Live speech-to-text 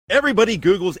Everybody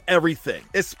Googles everything,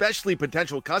 especially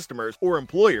potential customers or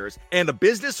employers, and a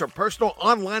business or personal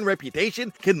online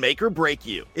reputation can make or break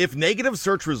you. If negative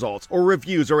search results or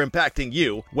reviews are impacting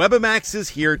you, Webamax is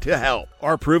here to help.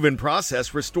 Our proven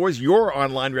process restores your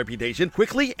online reputation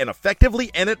quickly and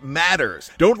effectively, and it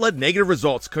matters. Don't let negative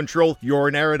results control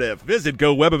your narrative. Visit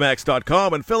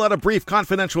GoWebamax.com and fill out a brief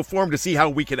confidential form to see how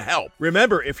we can help.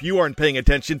 Remember, if you aren't paying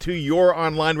attention to your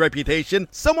online reputation,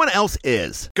 someone else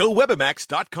is.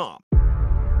 GoWebamax.com.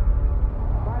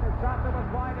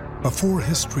 Before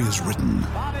history is written,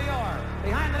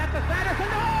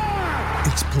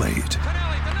 it's played.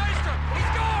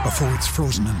 Before it's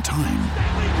frozen in time,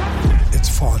 it's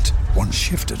fought one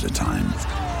shift at a time.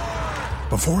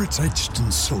 Before it's etched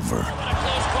in silver,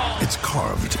 it's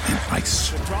carved in ice.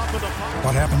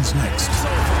 What happens next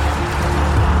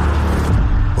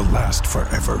will last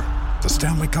forever. The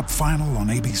Stanley Cup Final on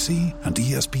ABC and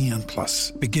ESPN Plus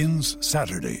begins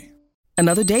Saturday.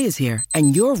 Another day is here,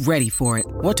 and you're ready for it.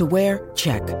 What to wear?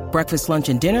 Check. Breakfast, lunch,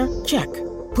 and dinner? Check.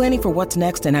 Planning for what's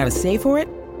next and how to save for it?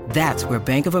 That's where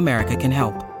Bank of America can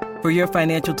help. For your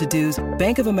financial to-dos,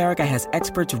 Bank of America has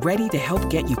experts ready to help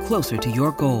get you closer to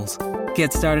your goals.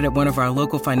 Get started at one of our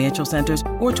local financial centers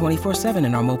or 24/7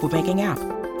 in our mobile banking app.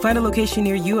 Find a location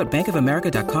near you at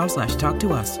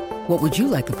bankofamerica.com/talktous. What would you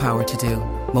like the power to do?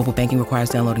 Mobile banking requires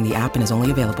downloading the app and is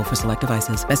only available for select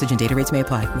devices. Message and data rates may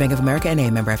apply. Bank of America N.A.,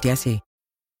 member FDIC.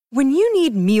 When you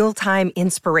need mealtime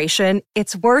inspiration,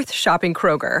 it's worth shopping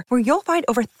Kroger, where you'll find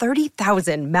over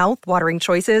 30,000 mouth-watering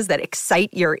choices that excite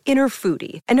your inner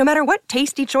foodie. And no matter what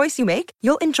tasty choice you make,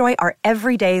 you'll enjoy our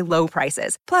everyday low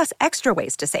prices, plus extra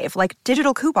ways to save, like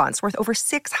digital coupons worth over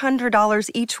 $600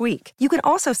 each week. You can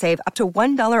also save up to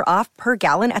 $1 off per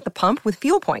gallon at the pump with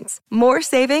fuel points. More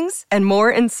savings and more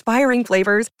inspiring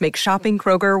flavors make shopping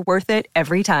Kroger worth it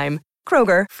every time.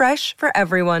 Kroger, fresh for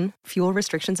everyone. Fuel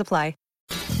restrictions apply.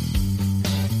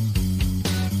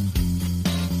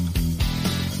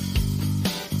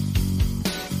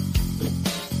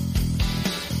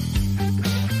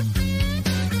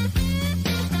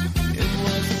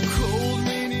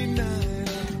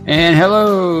 And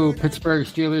hello, Pittsburgh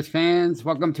Steelers fans.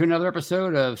 Welcome to another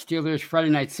episode of Steelers Friday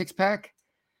Night Six Pack.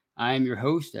 I am your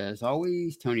host, as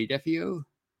always, Tony Defio,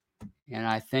 and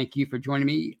I thank you for joining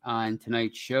me on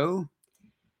tonight's show.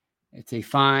 It's a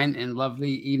fine and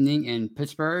lovely evening in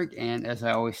Pittsburgh, and as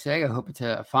I always say, I hope it's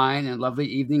a fine and lovely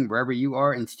evening wherever you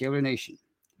are in Steeler Nation.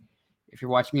 If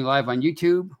you're watching me live on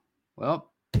YouTube,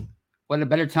 well, what a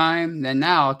better time than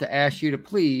now to ask you to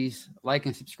please like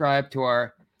and subscribe to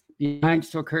our Behind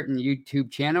Steel Curtain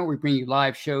YouTube channel. We bring you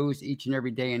live shows each and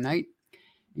every day and night,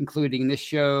 including this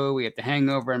show. We have The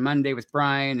Hangover on Monday with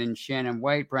Brian and Shannon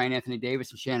White, Brian Anthony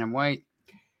Davis and Shannon White.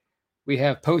 We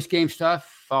have post-game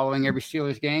stuff following every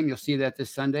Steelers game. You'll see that this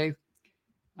Sunday.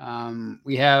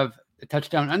 We have the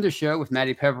Touchdown Under show with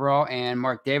Matty Peverall and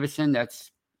Mark Davison. That's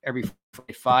every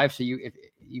Friday 5. So if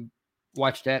you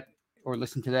watch that or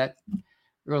listen to that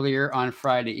earlier on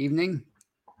Friday evening,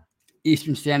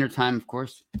 Eastern Standard Time, of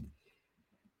course.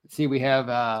 Let's see, we have,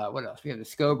 what else? We have the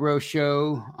Scobro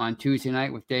show on Tuesday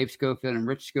night with Dave Schofield and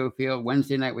Rich Schofield.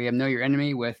 Wednesday night, we have Know Your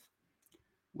Enemy with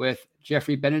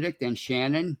Jeffrey Benedict and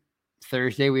Shannon.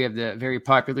 Thursday, we have the very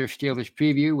popular Steelers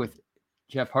preview with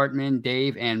Jeff Hartman,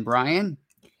 Dave, and Brian.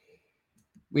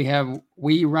 We have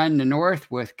We Run the North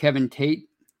with Kevin Tate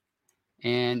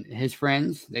and his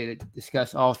friends. They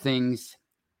discuss all things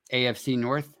AFC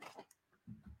North.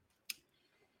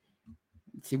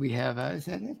 Let's see, we have, is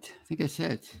that it? I think that's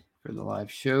it for the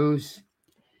live shows.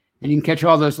 And you can catch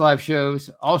all those live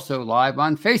shows also live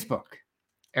on Facebook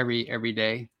every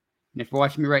day. And if you're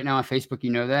watching me right now on Facebook, you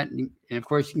know that. And of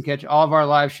course, you can catch all of our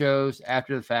live shows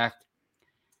after the fact.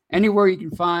 Anywhere you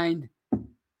can find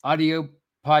audio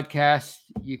podcasts,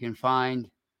 you can find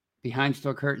Behind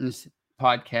Steel Curtains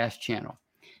podcast channel.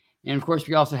 And of course,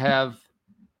 we also have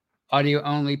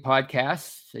audio-only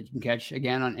podcasts that you can catch,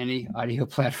 again, on any audio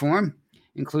platform,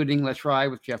 including Let's Ride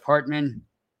with Jeff Hartman,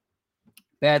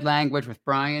 Bad Language with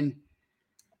Brian,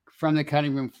 From the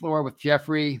Cutting Room Floor with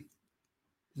Jeffrey,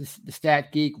 the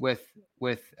Stat Geek with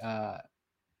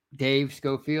Dave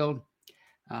Schofield,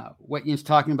 What Ian's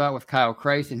Talking About with Kyle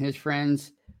Kreis and his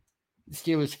friends, the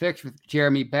Steelers Fix with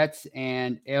Jeremy Betts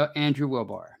and Andrew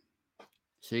Wilbar.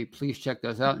 So please check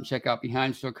those out and check out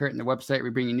Behind Steel Curtain, the website. We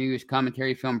bring you news,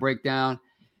 commentary, film breakdown.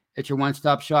 It's your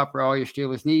one-stop shop for all your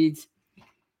Steelers needs,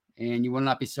 and you will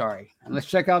not be sorry. And let's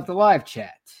check out the live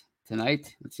chat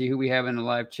tonight. Let's see who we have in the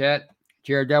live chat.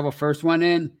 Jared Devil, first one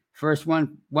in. First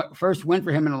win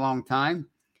for him in a long time.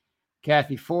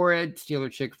 Kathy Forred,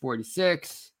 Steeler Chick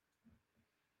 46.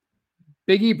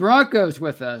 Biggie Bronco's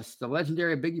with us, the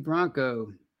legendary Biggie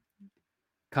Bronco.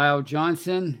 Kyle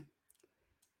Johnson.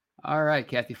 All right,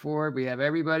 Kathy Ford. We have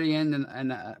everybody in,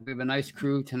 and we have a nice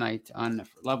crew tonight on a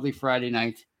lovely Friday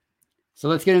night. So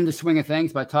let's get into the swing of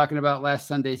things by talking about last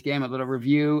Sunday's game, a little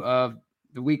review of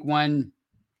the week one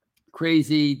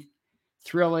crazy,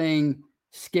 thrilling,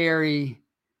 scary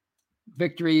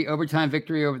overtime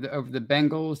victory over the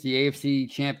Bengals, the AFC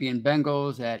champion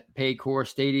Bengals at Paycor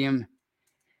Stadium.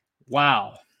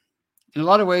 Wow. In a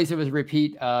lot of ways, it was a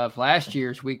repeat of last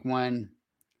year's week one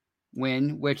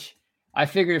win, which I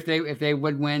figured if they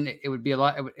would win, it would be a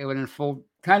lot. It would unfold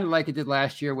kind of like it did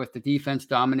last year with the defense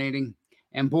dominating.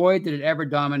 And boy, did it ever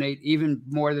dominate, even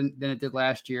more than it did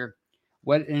last year.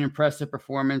 What an impressive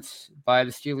performance by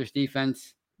the Steelers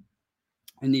defense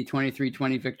in the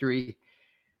 23-20 victory.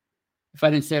 If I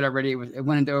didn't say it already, it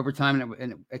went into overtime,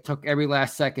 and it took every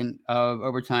last second of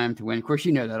overtime to win. Of course,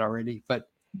 you know that already, but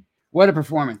what a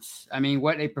performance. I mean,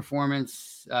 what a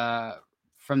performance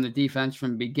from the defense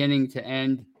from beginning to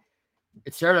end.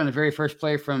 It started on the very first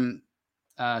play from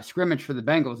scrimmage for the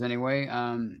Bengals anyway,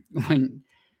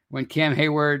 when Cam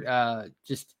Hayward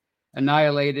just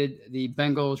annihilated the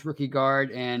Bengals rookie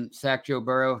guard and sacked Joe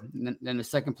Burrow. And then the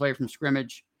second play from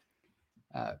scrimmage,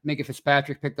 Minka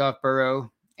Fitzpatrick picked off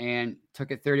Burrow and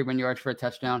took it 31 yards for a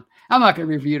touchdown. I'm not going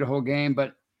to review the whole game,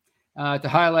 but to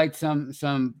highlight some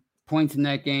points in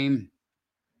that game,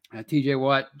 TJ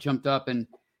Watt jumped up and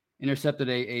intercepted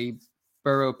a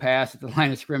Burrow pass at the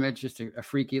line of scrimmage, just a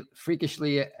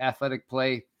freakishly athletic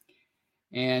play.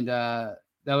 And that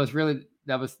was really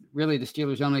the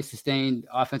Steelers' only sustained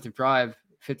offensive drive,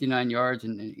 59 yards,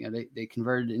 and they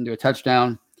converted it into a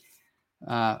touchdown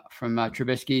from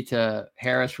Trubisky to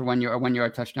Harris for 1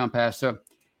 yard touchdown pass. So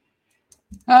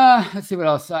let's see what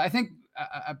else. I think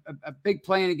a big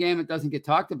play in a game that doesn't get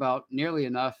talked about nearly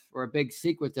enough, or a big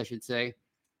sequence, I should say,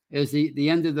 is the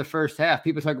end of the first half.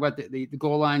 People talk about the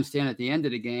goal line stand at the end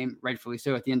of the game, rightfully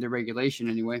so, at the end of regulation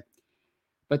anyway.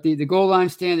 But the goal line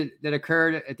stand that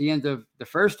occurred at the end of the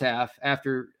first half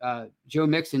after Joe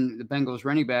Mixon, the Bengals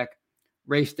running back,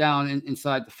 raced down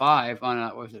inside the 5 on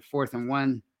a 4th and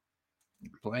 1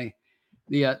 play.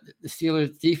 The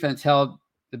Steelers defense held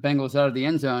the Bengals out of the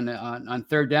end zone on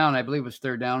third down. I believe it was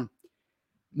third down.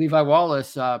 Levi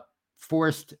Wallace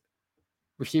forced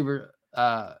receiver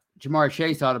Jamar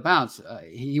Chase out of bounds.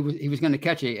 He was going to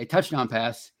catch a touchdown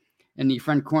pass in the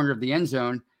front corner of the end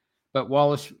zone, but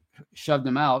Wallace shoved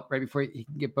him out right before he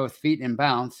could get both feet in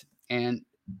bounds, and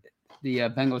the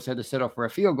Bengals had to settle for a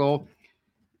field goal.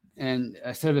 And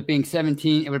instead of it being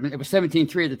 17, it was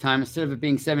 17-3 at the time. Instead of it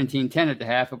being 17-10 at the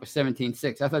half, it was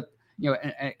 17-6. I thought,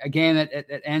 a game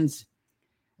that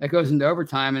goes into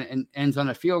overtime and ends on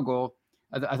a field goal.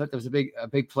 I thought that was a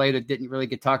big play that didn't really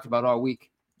get talked about all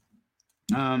week.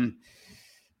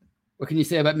 What can you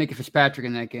say about Minka Fitzpatrick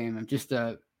in that game? Just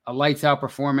a lights out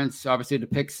performance. Obviously, the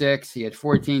pick six. He had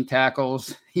 14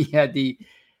 tackles. He had the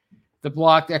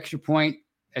blocked extra point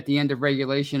at the end of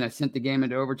regulation that sent the game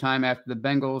into overtime after the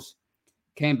Bengals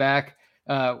came back.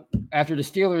 After the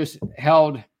Steelers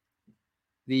held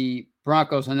the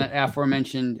Broncos on that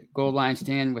aforementioned goal line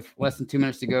stand with less than 2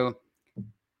 minutes to go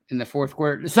in the fourth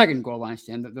quarter, the second goal line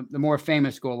stand, the more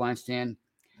famous goal line stand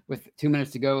with 2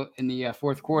 minutes to go in the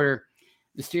fourth quarter,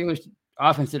 the Steelers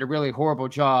offense did a really horrible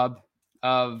job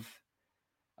of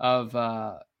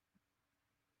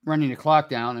running the clock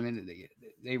down. I mean,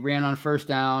 they ran on first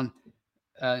down.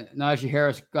 Najee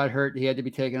Harris got hurt. He had to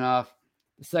be taken off.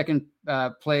 The second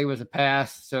play was a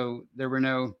pass, so there was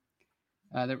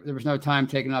no time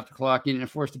taken off the clock. You didn't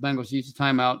force the Bengals to use the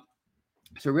timeout.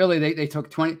 So really, they took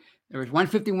 20. There was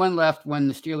 1:51 left when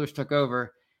the Steelers took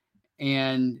over,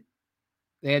 and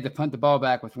they had to punt the ball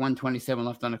back with 1:27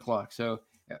 left on the clock. So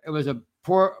it was a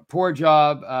poor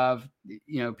job of,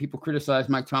 people criticized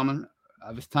Mike Tomlin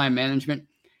of his time management.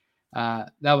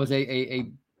 That was a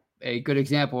good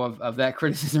example of that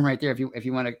criticism right there. If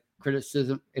you want to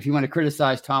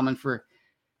criticize Tomlin for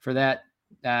that,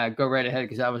 go right ahead,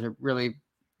 because that was a really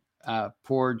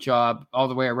poor job all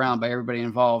the way around by everybody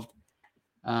involved.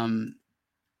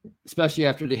 Especially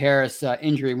after the Harris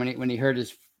injury, when he hurt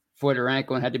his foot or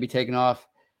ankle and had to be taken off.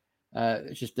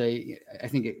 It's just it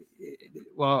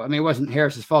wasn't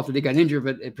Harris's fault that he got injured,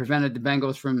 but it prevented the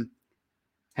Bengals from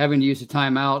having to use a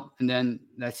timeout. And then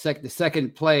the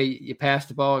second play, you pass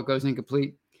the ball, it goes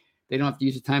incomplete. They don't have to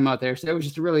use a timeout there. So it was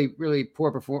just a really, really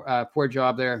poor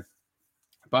job there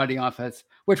by the offense,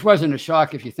 which wasn't a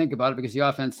shock if you think about it, because the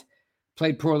offense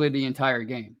played poorly the entire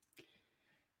game.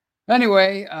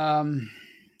 Anyway,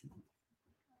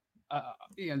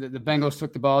 the Bengals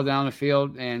took the ball down the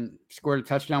field and scored a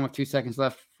touchdown with 2 seconds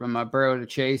left from Burrow to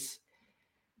Chase.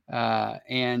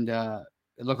 And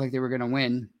it looked like they were going to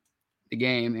win. the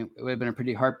game. It would have been a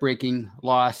pretty heartbreaking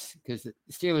loss because the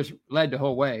Steelers led the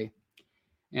whole way,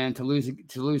 and to lose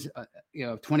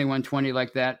 21-20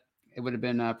 like that, it would have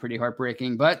been pretty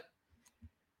heartbreaking. But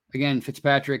again,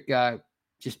 Fitzpatrick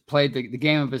just played the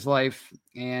game of his life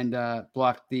and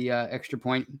blocked the extra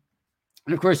point.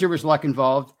 And of course, there was luck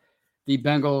involved. The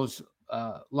Bengals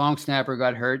long snapper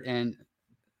got hurt, and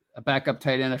a backup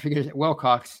tight end, I figured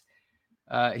Wilcox,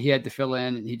 he had to fill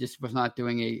in, and he just was not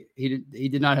doing he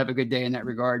did not have a good day in that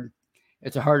regard.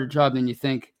 It's a harder job than you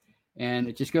think, and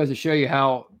it just goes to show you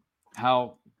how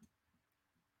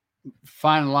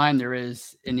fine a line there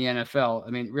is in the NFL. I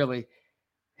mean, really,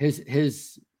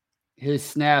 his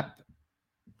snap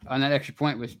on that extra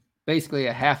point was basically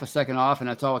a half a second off, and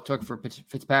that's all it took for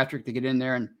Fitzpatrick to get in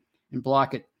there and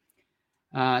block it.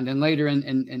 And then later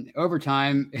in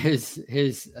overtime, his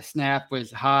snap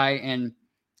was high, and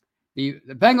the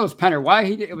Bengals punter. Why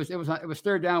he did it was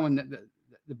third down when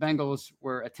the Bengals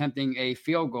were attempting a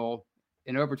field goal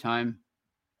in overtime,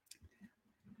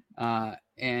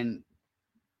 and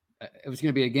it was going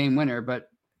to be a game winner, but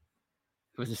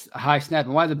it was a high snap.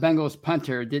 And why the Bengals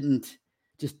punter didn't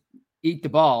just eat the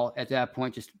ball at that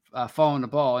point, just fall on the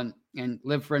ball and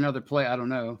live for another play, I don't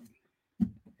know.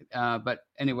 But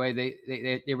anyway,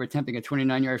 they were attempting a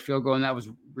 29-yard field goal, and that was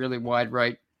really wide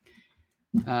right.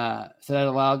 So that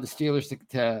allowed the Steelers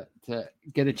to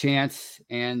get a chance.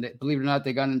 And believe it or not,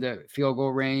 they got into field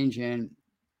goal range, and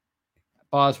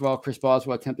Chris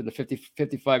Boswell attempted a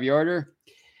 55-yarder.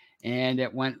 And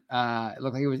it went. It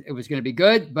looked like it was going to be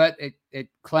good, but it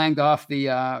clanged off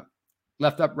the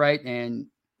left upright, and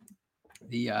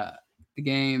the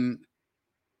game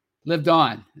lived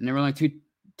on. And there were only 2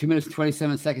 minutes and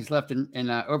 27 seconds left in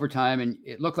overtime, and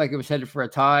it looked like it was headed for a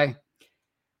tie.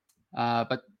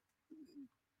 But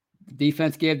the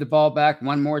defense gave the ball back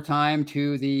one more time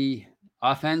to the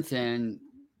offense, and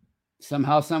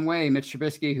somehow, some way, Mitch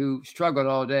Trubisky, who struggled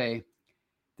all day.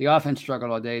 The offense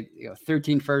struggled all day.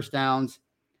 13 first downs.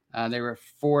 They were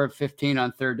 4 of 15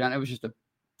 on third down. It was just a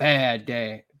bad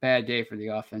day for the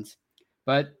offense.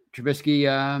 But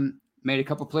Trubisky made a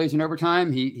couple plays in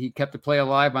overtime. He kept the play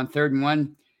alive on 3rd and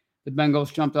 1. The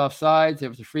Bengals jumped off sides. It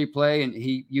was a free play, and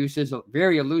he used his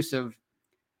very elusive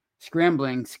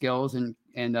scrambling skills and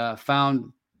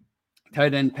found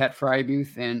tight end Pat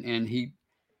Freiermuth, and he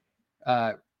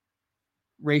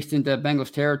raced into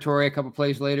Bengals territory. A couple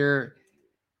plays later,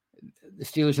 the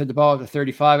Steelers had the ball at the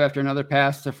 35 after another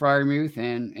pass to Freiermuth,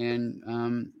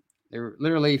 and there were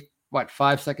literally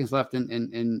 5 seconds left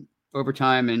in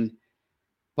overtime, and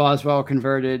Boswell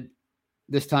converted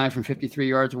this time from 53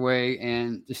 yards away,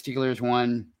 and the Steelers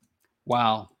won.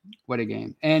 Wow, what a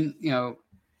game! And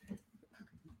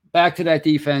back to that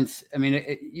defense. I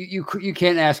mean, you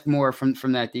can't ask more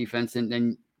from that defense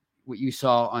than what you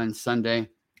saw on Sunday.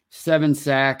 7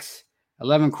 sacks,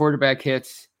 11 quarterback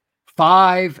hits.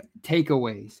 5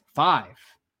 takeaways. 5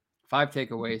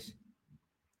 takeaways.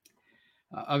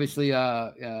 Obviously,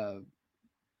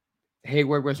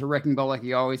 Hayward was a wrecking ball like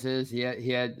he always is. He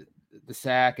had the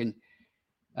sack, and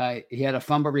he had a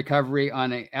fumble recovery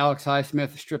on a Alex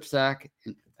Highsmith strip sack.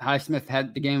 And Highsmith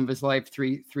had the game of his life,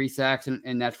 three sacks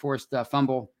and that forced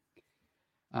fumble.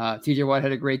 TJ Watt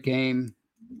had a great game.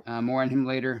 More on him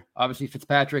later. Obviously,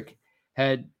 Fitzpatrick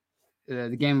had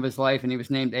the game of his life, and he was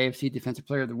named AFC Defensive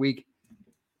Player of the Week.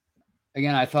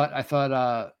 Again, I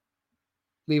thought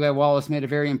Levi Wallace made a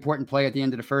very important play at the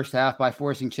end of the first half by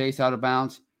forcing Chase out of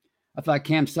bounds. I thought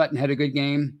Cam Sutton had a good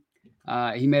game.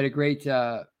 He had a great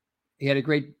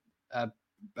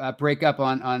break up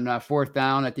on 4th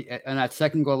down on that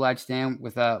second goal line stand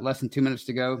with less than 2 minutes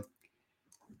to go.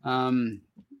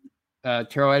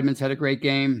 Terrell Edmonds had a great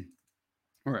game,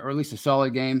 or at least a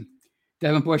solid game.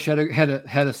 Devin Bush had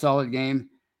a solid game.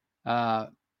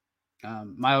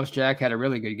 Miles Jack had a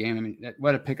really good game. I mean,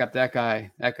 what a pickup that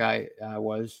guy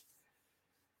was.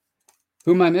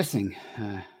 Who am I missing?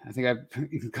 I think I've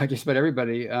got just about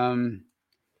everybody. It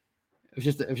was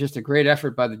just a great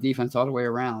effort by the defense all the way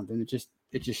around, and it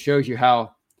just shows you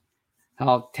how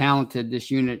talented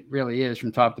this unit really is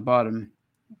from top to bottom.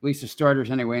 At least the starters,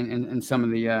 anyway, and some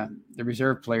of the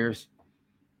reserve players.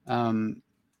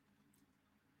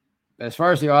 As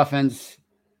far as the offense,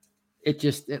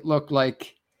 it looked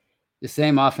like the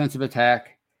same offensive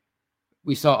attack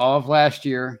we saw all of last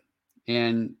year,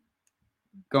 and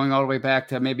going all the way back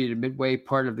to maybe the midway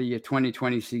part of the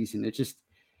 2020 season. It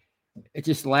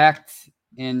just lacked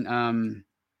in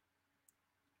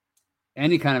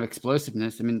any kind of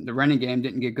explosiveness. I mean, the running game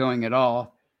didn't get going at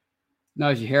all.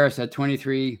 Najee Harris had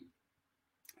 23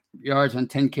 yards on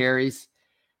 10 carries.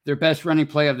 Their best running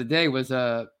play of the day was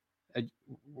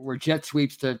were jet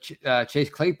sweeps to Chase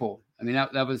Claypool. I mean,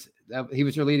 he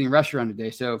was their leading rusher on the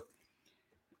day. So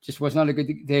just was not a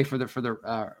good day for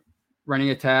the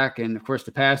running attack. And of course,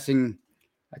 the passing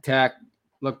attack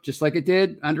looked just like it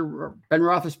did under Ben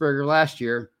Roethlisberger last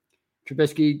year.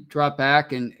 Trubisky dropped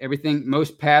back and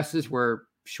most passes were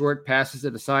short passes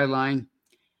at the sideline.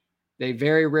 They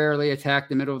very rarely attacked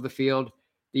the middle of the field.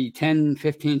 The 10,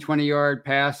 15, 20-yard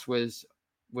pass was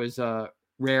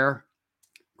rare.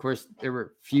 Of course, there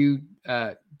were few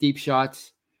deep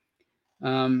shots.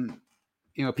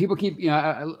 People keep,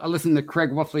 I listened to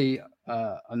Craig Wolfley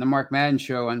on the Mark Madden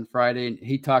show on Friday, and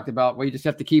he talked about, well, you just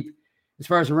have to keep, as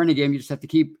far as a running game, you just have to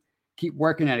keep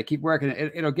working at it,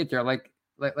 It'll get there. Like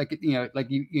they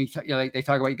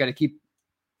talk about, you got to keep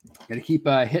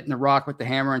hitting the rock with the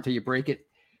hammer until you break it.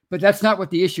 But that's not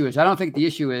what the issue is. I don't think the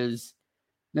issue is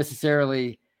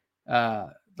necessarily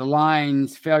the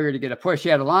line's failure to get a push.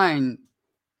 Yeah, the line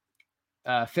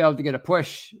failed to get a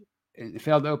push and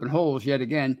failed to open holes yet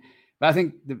again. But I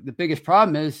think the biggest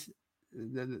problem is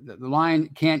the line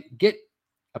can't get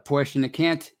a push, and it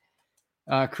can't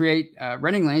create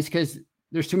running lanes because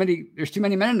there's too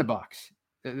many men in the box.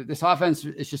 This offense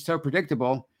is just so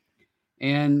predictable,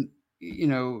 and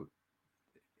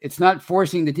it's not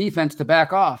forcing the defense to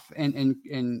back off and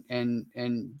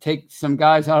take some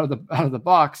guys out of the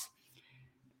box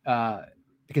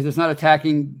because it's not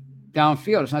attacking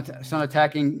downfield. It's not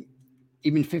attacking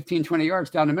even 15, 20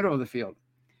 yards down the middle of the field.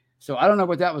 So I don't know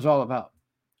what that was all about.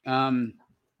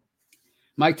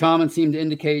 Mike Tomlin seemed to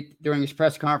indicate during his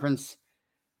press conference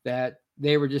that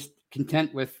they were just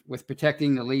content with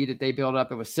protecting the lead that they built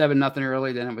up. It was 7-0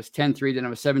 early, then it was 10-3, then it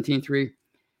was 17-3.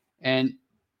 And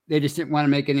they just didn't want to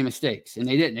make any mistakes, and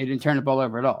they didn't. They didn't turn the ball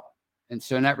over at all. And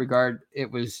so in that regard, it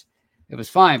was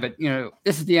fine. But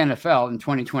this is the NFL in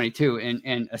 2022,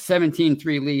 and a 17-3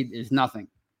 lead is nothing.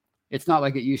 It's not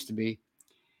like it used to be,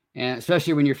 and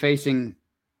especially when you're facing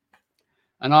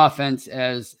an offense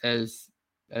as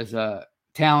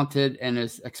talented and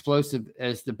as explosive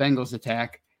as the Bengals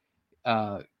attack,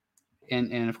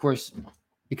 and of course,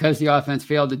 because the offense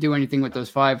failed to do anything with those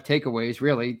 5 takeaways,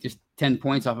 really just 10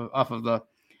 points off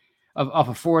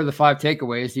of 4 of the 5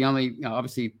 takeaways. The only,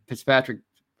 obviously Fitzpatrick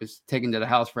was taken to the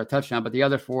house for a touchdown, but the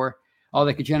other 4, all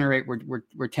they could generate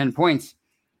were 10 points.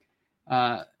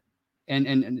 And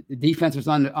the defense was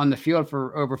on the field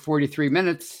for over 43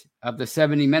 minutes of the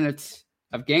 70 minutes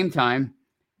of game time.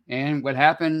 And what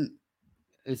happened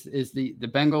is the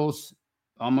Bengals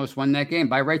almost won that game.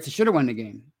 By rights, they should have won the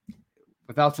game.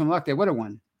 Without some luck, they would have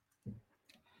won.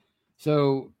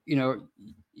 So,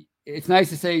 it's nice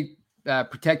to say,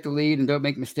 protect the lead and don't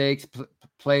make mistakes,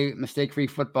 play mistake-free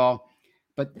football.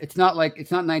 But it's not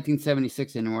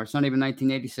 1976 anymore. It's not even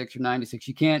 1986 or 96.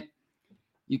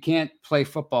 You can't play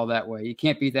football that way. You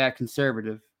can't be that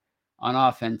conservative on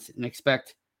offense and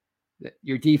expect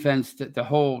your defense to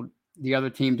hold the other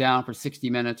team down for 60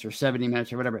 minutes or 70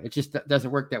 minutes or whatever. It just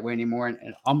doesn't work that way anymore, and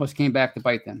it almost came back to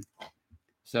bite them.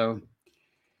 So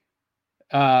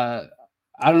I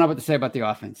don't know what to say about the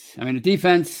offense. I mean, the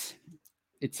defense,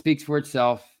 it speaks for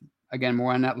itself. Again,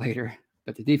 more on that later.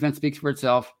 But the defense speaks for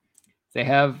itself. They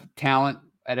have talent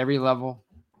at every level,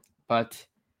 but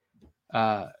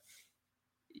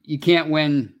you can't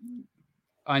win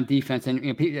on defense. And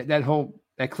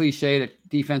that cliche that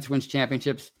defense wins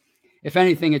championships. If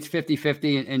anything, it's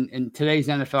 50-50. And in today's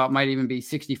NFL, it might even be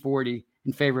 60-40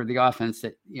 in favor of the offense.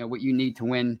 That what you need to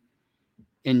win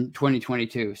in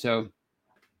 2022. So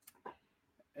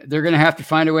they're going to have to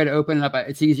find a way to open it up.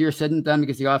 It's easier said than done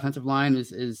because the offensive line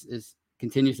is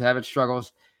continues to have its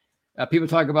struggles. People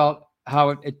talk about how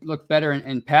it looked better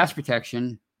in pass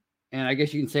protection, and I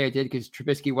guess you can say it did because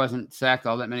Trubisky wasn't sacked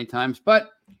all that many times,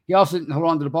 but he also didn't hold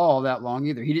on to the ball all that long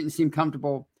either. He didn't seem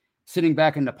comfortable sitting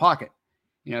back in the pocket.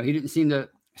 He didn't seem to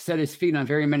set his feet on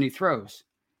very many throws,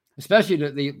 especially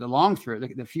the long throw,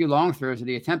 the few long throws that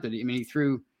he attempted. I mean, he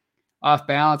threw off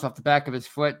balance, off the back of his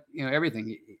foot,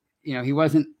 everything. He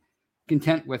wasn't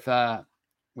content with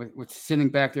sitting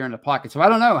back there in the pocket. So I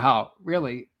don't know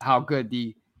how good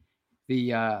the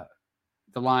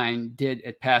line did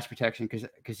at pass protection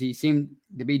because he seemed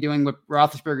to be doing what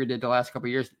Roethlisberger did the last couple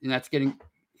of years, and that's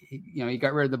he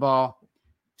got rid of the ball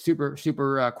super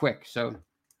quick. So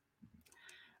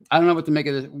I don't know what to make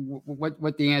of this.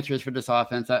 What the answer is for this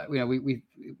offense.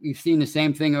 We've seen the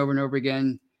same thing over and over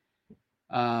again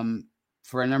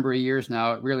for a number of years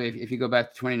now. Really, if you go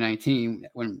back to 2019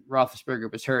 when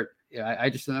Roethlisberger was hurt, I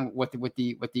just don't know what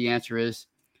the answer is.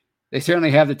 They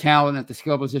certainly have the talent at the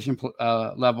skill position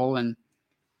level, and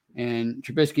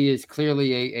Trubisky is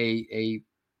clearly a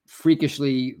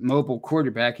freakishly mobile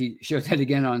quarterback. He showed that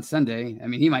again on Sunday. I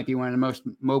mean, he might be one of the most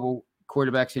mobile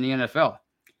quarterbacks in the NFL.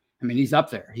 I mean, he's up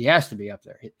there. He has to be up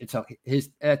there. His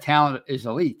talent is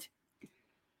elite,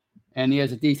 and he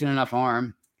has a decent enough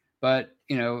arm. But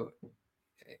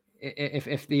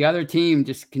if the other team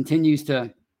just continues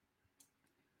to,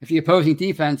 if the opposing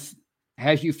defense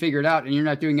has you figured out and you're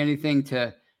not doing anything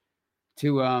to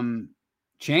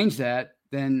change that,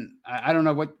 then I don't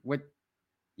know what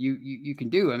you can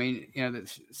do. I mean,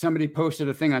 somebody posted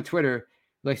a thing on Twitter,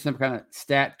 like some kind of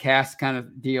stat cast kind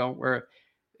of deal where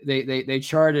they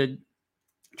charted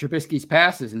Trubisky's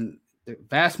passes, and the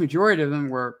vast majority of them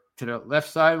were to the left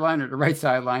sideline or the right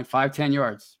sideline, 5-10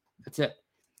 yards. That's it.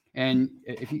 And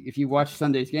if you watch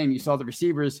Sunday's game, you saw the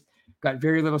receivers got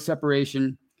very little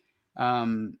separation.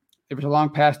 There was a long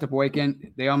pass to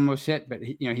Boykin. They almost hit, but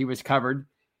he was covered.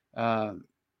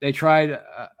 They tried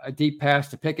a deep pass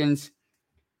to Pickens.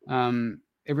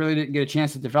 It really didn't get a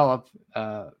chance to develop.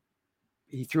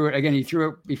 He threw it again. He threw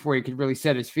it before he could really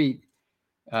set his feet.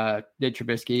 Did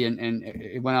Trubisky, and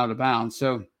it went out of bounds.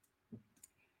 So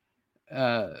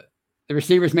the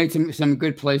receivers made some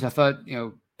good plays. I thought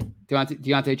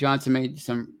Deontay Johnson made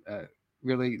some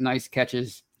really nice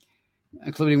catches,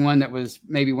 including one that was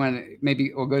maybe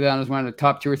will go down as one of the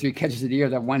top 2 or 3 catches of the year.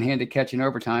 That one-handed catch in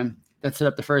overtime that set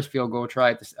up the first field goal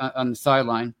try on the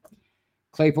sideline.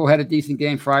 Claypool had a decent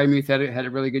game. Freiermuth had a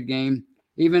really good game.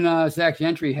 Even Zach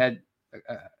Gentry had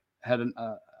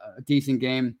a decent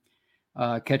game,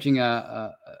 catching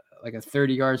a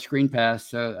 30-yard screen pass.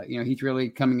 So he's really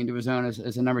coming into his own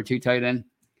as a number 2 tight end.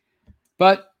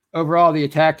 But overall, the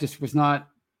attack just wasn't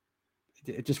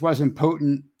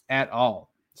potent at all.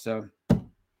 So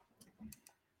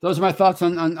those are my thoughts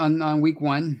on week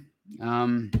 1.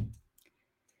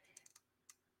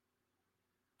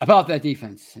 About that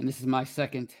defense, and this is my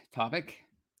second topic.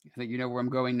 I think you know where I'm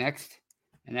going next,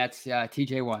 and that's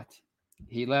TJ Watt.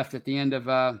 He left at the end of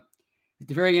at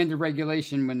the very end of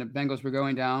regulation when the Bengals were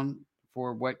going down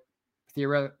for what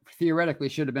theoretically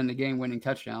should have been the game-winning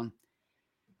touchdown.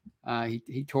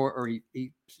 He tore, or he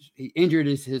injured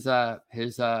his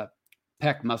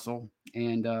pec muscle,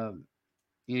 and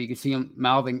you can see him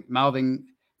mouthing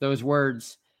those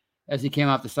words as he came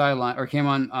off the sideline or came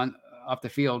on off the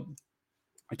field.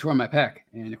 I tore my pec,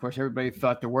 and of course everybody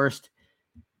thought the worst,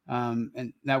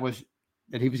 and that was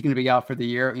that he was going to be out for the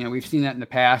year. We've seen that in the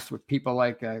past with people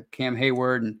like Cam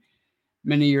Hayward, and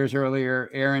many years earlier,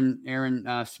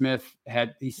 Aaron Smith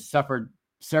he suffered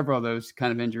several of those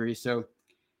kind of injuries. So,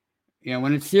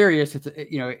 when it's serious,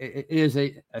 it is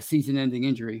a season-ending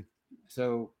injury.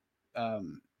 So,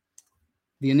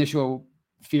 the initial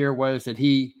fear was that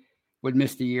he would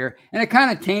miss the year, and it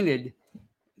kind of tainted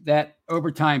that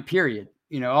overtime period.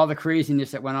 All the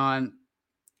craziness that went on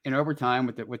in overtime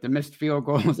with the missed field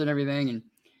goals and everything. And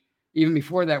even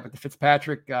before that, with the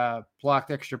Fitzpatrick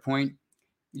blocked extra point,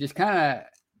 you just kind of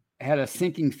had a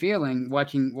sinking feeling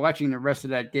watching the rest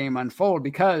of that game unfold,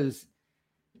 because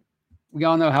we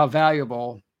all know how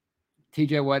valuable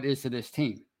TJ Watt is to this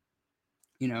team,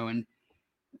 and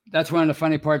that's one of the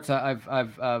funny parts I've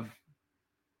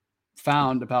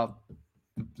found about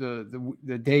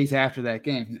the days after that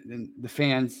game, and the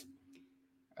fans,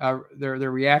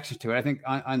 their reaction to it. I think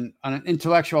on an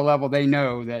intellectual level, they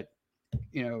know that,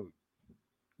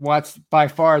 Watt's by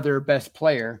far their best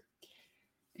player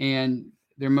and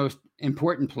their most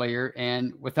important player.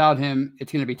 And without him,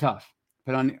 it's going to be tough.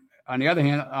 But on the other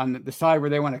hand, on the side where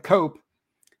they want to cope,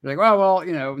 they're like, well,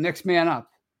 next man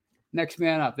up.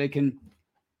 They can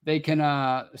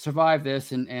survive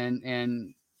this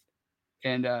and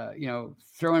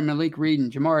throw in Malik Reed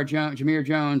and Jameer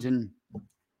Jones and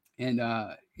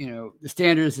the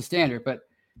standard is the standard, but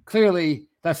clearly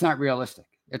that's not realistic.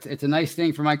 It's a nice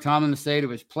thing for Mike Tomlin to say to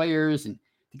his players and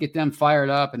to get them fired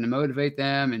up and to motivate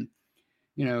them. And,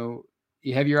 you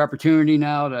have your opportunity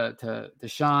now to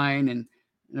shine. And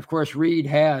of course, Reed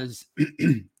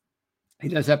he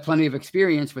does have plenty of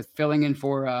experience with filling in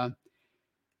for a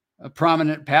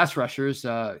prominent pass rushers.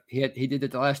 He did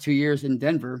it the last 2 years in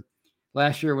Denver.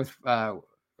 Last year with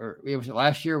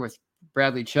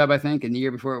Bradley Chubb, I think, and the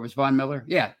year before it was Von Miller.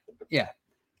 Yeah.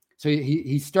 So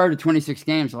he started 26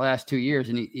 games the last 2 years,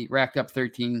 and he racked up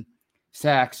 13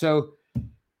 sacks. So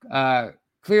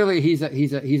clearly he's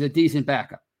a decent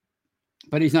backup,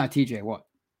 but he's not TJ Watt.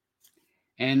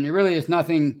 And there really is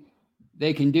nothing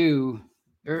they can do.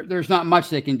 There's not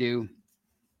much they can do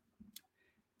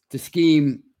to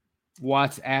scheme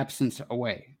Watt's absence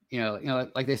away.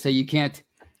 Like they say, you can't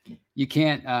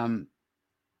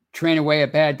train away a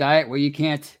bad diet. Well, you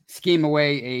can't scheme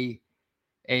away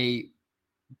a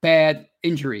bad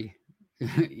injury.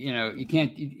 You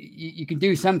can't. You can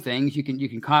do some things. You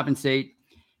can compensate.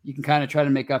 You can kind of try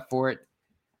to make up for it.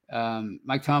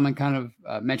 Mike Tomlin kind of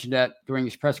mentioned that during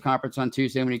his press conference on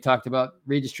Tuesday when he talked about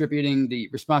redistributing the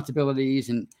responsibilities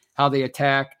and how they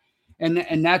attack.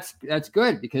 And that's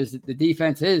good because the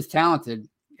defense is talented.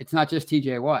 It's not just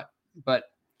TJ Watt, but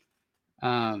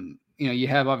you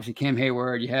have obviously Cam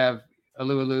Hayward, you have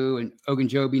Alualu and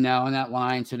Ogunjobi now on that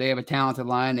line. So they have a talented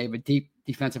line. They have a deep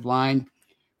defensive line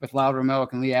with Loudon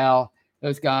Melk and Leal.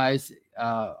 Those guys,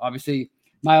 obviously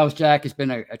Miles Jack has been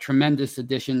a tremendous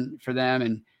addition for them.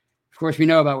 And of course we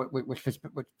know about what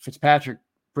Fitzpatrick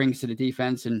brings to the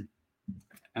defense. And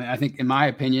I think in my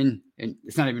opinion, and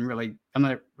it's not even really, I'm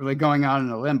not really going out on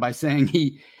a limb by saying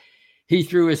he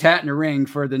threw his hat in the ring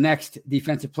for the next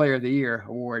Defensive Player of the Year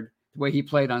award, the way he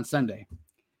played on Sunday.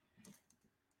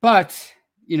 But,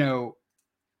 when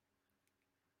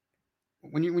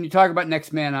you talk about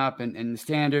next man up and the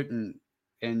standard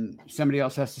and somebody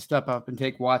else has to step up and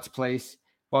take Watt's place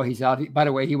while he's out. By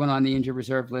the way, he went on the injured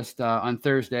reserve list on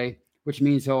Thursday, which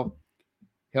means he'll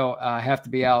have to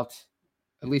be out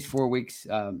at least 4 weeks.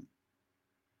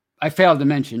 I failed to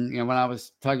mention, when I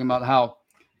was talking about how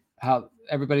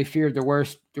everybody feared the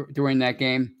worst during that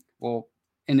game. Well,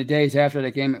 in the days after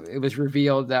that game, it was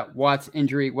revealed that Watt's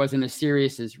injury wasn't as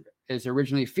serious as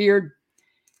originally feared.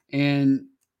 And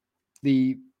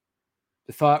the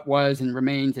thought was and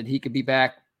remains that he could be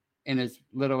back in as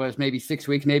little as maybe 6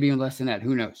 weeks, maybe even less than that.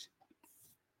 Who knows?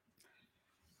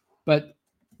 But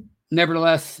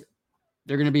nevertheless,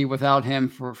 they're going to be without him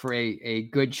for a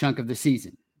good chunk of the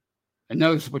season, a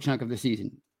noticeable chunk of the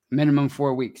season, minimum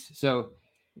 4 weeks. So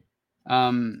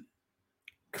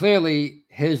clearly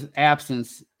his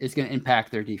absence is going to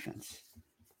impact their defense.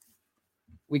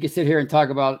 We could sit here and talk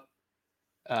about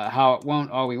how it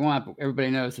won't all we want, but everybody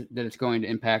knows that it's going to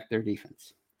impact their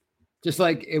defense. Just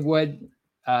like it would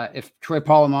if Troy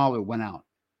Polamalu went out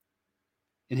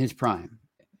in his prime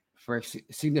for a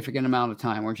significant amount of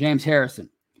time, or James Harrison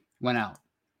went out,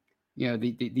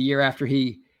 the year after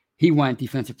he won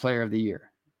Defensive Player of the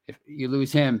Year. If you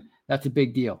lose him, that's a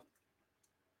big deal.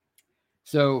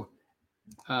 So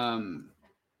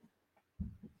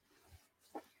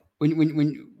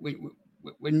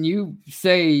when you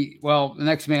say, well, the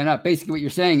next man up, basically what you're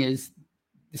saying is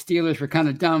the Steelers were kind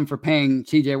of dumb for paying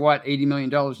TJ Watt $80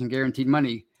 million in guaranteed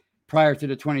money prior to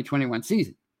the 2021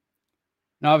 season.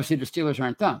 Now, obviously the Steelers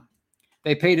aren't dumb.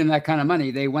 They paid him that kind of money.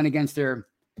 They went against their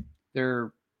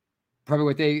probably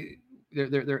what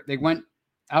they went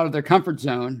out of their comfort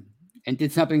zone and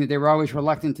did something that they were always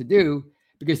reluctant to do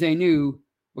because they knew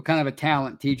what kind of a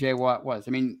talent TJ Watt was.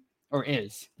 Or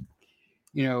is.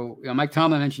 Mike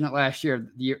Tomlin mentioned it last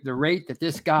year. The rate that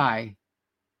this guy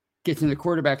gets in the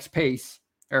quarterback's face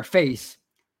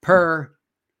per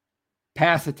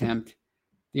pass attempt,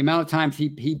 the amount of times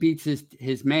he beats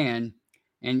his man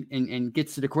and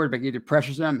gets to the quarterback, either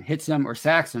pressures him, hits him, or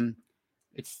sacks him,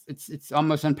 it's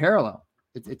almost unparalleled.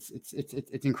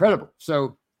 It's incredible.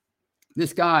 So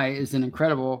this guy is an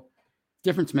incredible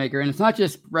difference maker, and it's not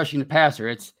just rushing the passer;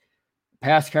 it's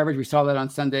pass coverage. We saw that on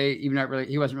Sunday. Even though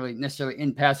he wasn't really necessarily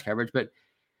in pass coverage, but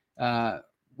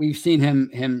we've seen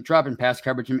him drop in pass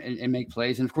coverage and make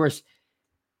plays. And of course,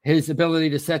 his ability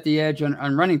to set the edge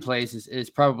on running plays is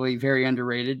probably very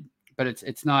underrated. But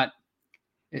it's not.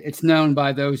 It's known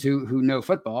by those who know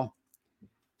football.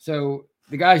 So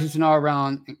the guy's just an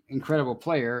all-around incredible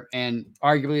player and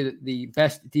arguably the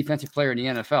best defensive player in the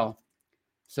NFL.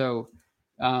 So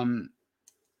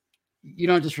you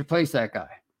don't just replace that guy.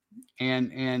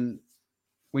 And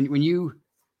when you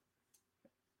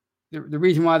the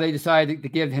reason why they decided to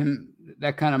give him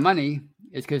that kind of money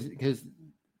is because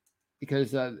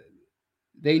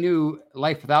they knew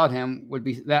life without him would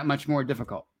be that much more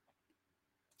difficult.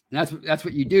 And that's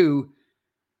what you do.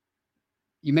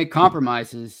 You make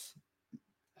compromises.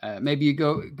 Maybe you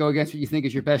go against what you think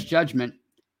is your best judgment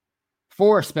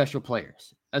for special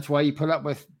players. That's why you put up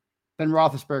with Ben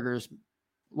Roethlisberger's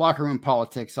locker room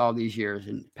politics all these years,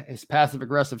 and his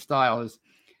passive-aggressive style,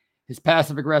 his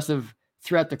passive-aggressive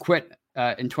threat to quit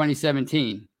in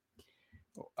 2017.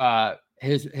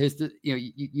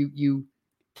 You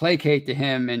placate to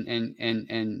him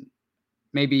and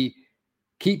maybe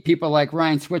keep people like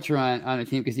Ryan Switzer on a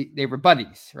team because they were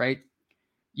buddies, right?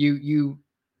 You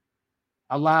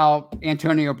allow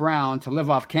Antonio Brown to live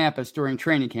off campus during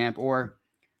training camp or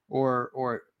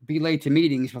be late to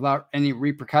meetings without any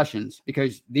repercussions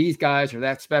because these guys are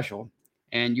that special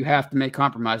and you have to make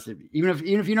compromises, even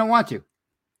if you don't want to.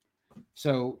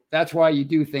 So that's why you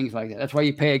do things like that. That's why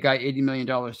you pay a guy $80 million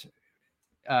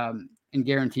in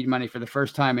guaranteed money for the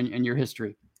first time in your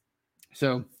history.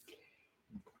 So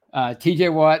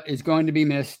TJ Watt is going to be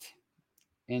missed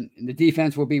and the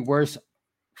defense will be worse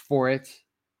for it.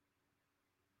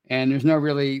 And there's no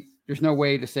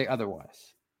way to say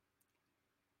otherwise.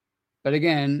 But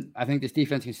again, I think this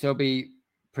defense can still be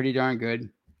pretty darn good.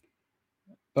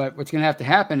 But what's going to have to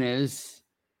happen is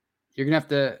you're going to have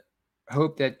to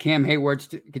hope that Cam Hayward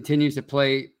continues to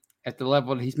play at the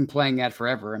level that he's been playing at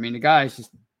forever. I mean, the guy is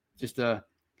just a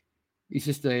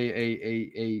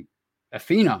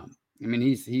phenom. I mean,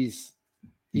 he's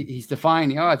defying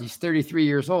the odds. He's 33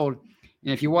 years old.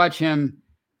 And if you watch him,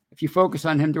 if you focus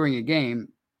on him during a game,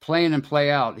 play in and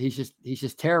play out, he's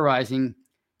just terrorizing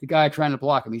the guy trying to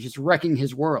block him. He's just wrecking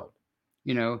his world.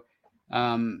 This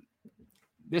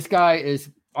guy is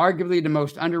arguably the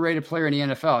most underrated player in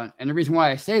the NFL. And the reason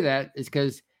why I say that is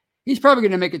because he's probably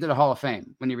going to make it to the Hall of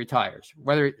Fame when he retires.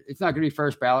 Whether it's not going to be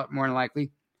first ballot, more than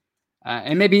likely.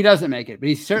 And maybe he doesn't make it, but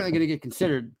he's certainly going to get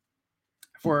considered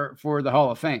for the Hall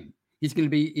of Fame. He's going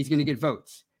to get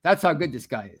votes. That's how good this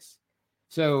guy is.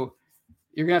 So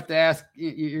you're going to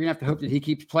have to hope that he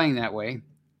keeps playing that way.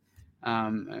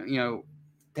 To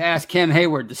ask Cam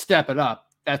Hayward to step it up,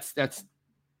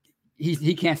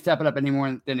 he can't step it up any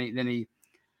more than he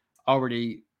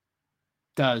already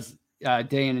does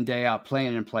day in and day out, play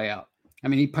in and play out. I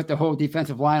mean, he put the whole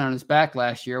defensive line on his back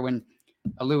last year when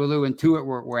Alualu and Tuitt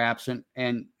were absent,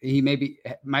 and he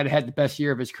might have had the best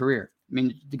year of his career. I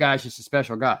mean, the guy's just a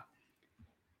special guy.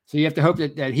 So you have to hope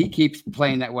that he keeps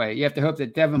playing that way. You have to hope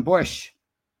that Devin Bush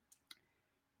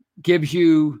gives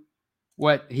you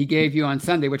what he gave you on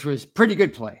Sunday, which was pretty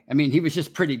good play. I mean, he was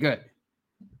just pretty good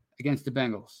against the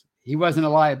Bengals. He wasn't a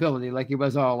liability like he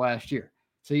was all last year.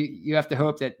 So you have to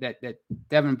hope that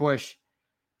Devin Bush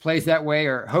plays that way,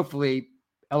 or hopefully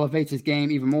elevates his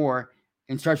game even more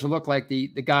and starts to look like the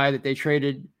guy that they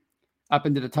traded up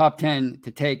into the top 10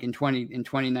 to take in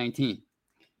 2019.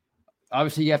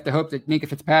 Obviously, you have to hope that Minkah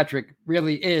Fitzpatrick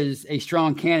really is a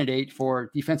strong candidate for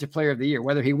Defensive Player of the Year.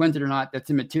 Whether he wins it or not, that's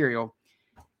immaterial.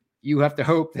 You have to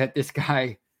hope that this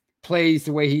guy plays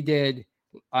the way he did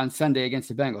on Sunday against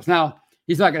the Bengals. Now,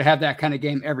 he's not going to have that kind of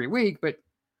game every week, but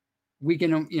we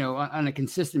can, on a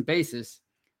consistent basis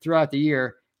throughout the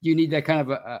year, you need that kind of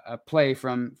a play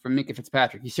from Minkah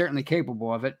Fitzpatrick. He's certainly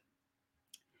capable of it.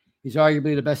 He's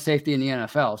arguably the best safety in the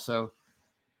NFL. So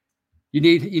you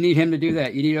need him to do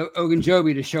that. You need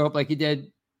Ogunjobi to show up like he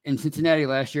did in Cincinnati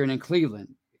last year and in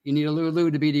Cleveland. You need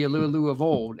Alualu to be the Alualu of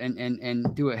old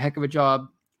and do a heck of a job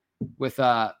with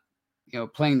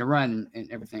playing the run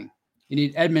and everything. You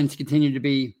need Edmonds to continue to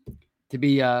be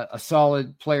a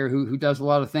solid player who does a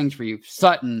lot of things for you.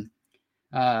 Sutton,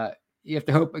 you have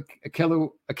to hope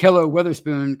Ahkello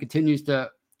Witherspoon continues to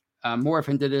morph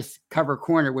into this cover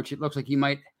corner, which it looks like he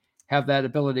might have that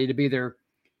ability to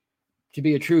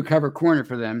be a true cover corner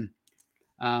for them.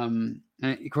 And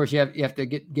of course, you have to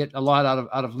get a lot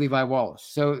out of Levi Wallace.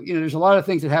 So there's a lot of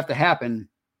things that have to happen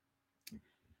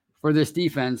for this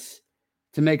defense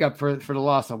to make up for the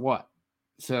loss of Watt.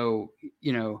 So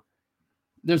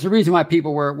there's a reason why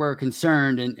people were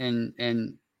concerned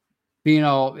and being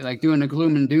all like doing the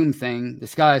gloom and doom thing, the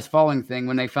sky is falling thing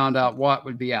when they found out Watt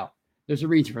would be out. There's a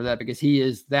reason for that because he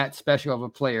is that special of a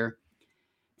player,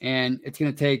 and it's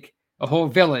going to take a whole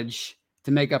village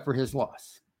to make up for his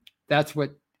loss. That's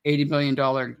what $80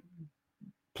 million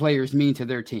players mean to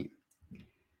their team.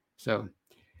 So,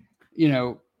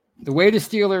 the way the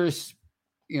Steelers,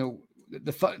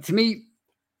 to me,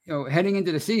 heading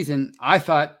into the season, I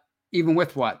thought even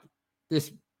with Watt,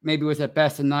 this maybe was at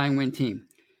best a 9-win team.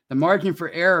 The margin for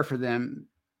error for them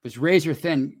was razor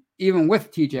thin, even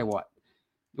with TJ Watt.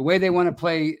 The way they want to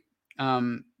play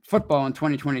football in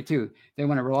 2022, they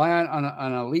want to rely on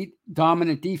an elite,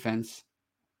 dominant defense.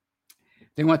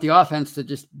 They want the offense to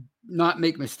just not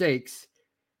make mistakes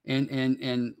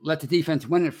and let the defense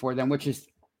win it for them, which is,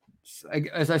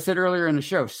 as I said earlier in the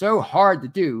show, so hard to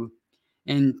do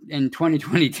in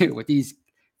 2022 with these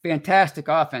fantastic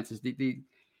offenses.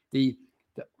 The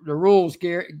rules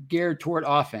geared toward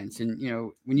offense.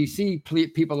 And, when you see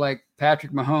people like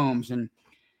Patrick Mahomes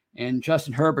and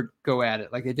Justin Herbert go at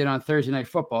it like they did on Thursday Night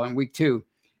Football in week 2,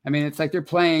 I mean, it's like they're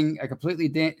playing a completely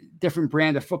different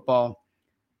brand of football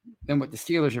than what the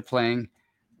Steelers are playing.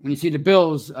 When you see the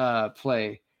Bills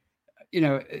play,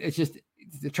 it's just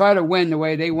to try to win the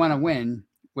way they want to win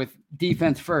with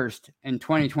defense first in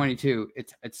 2022.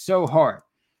 It's so hard.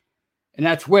 And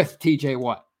that's with TJ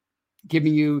Watt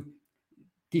giving you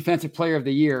Defensive Player of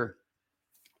the Year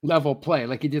level play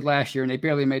like he did last year, and they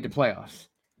barely made the playoffs.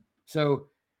 So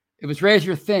it was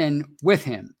razor thin with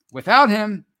him. Without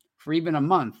him for even a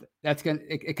month,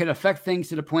 it could affect things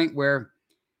to the point where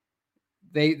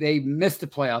they missed the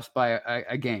playoffs by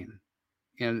a game.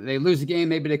 They lose a game,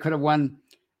 maybe they could have won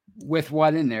with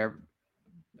Watt in there.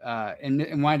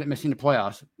 and wind up missing the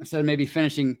playoffs. Instead of maybe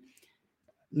finishing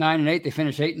 9-8, they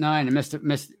finished 8-9 and missed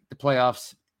the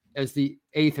playoffs as the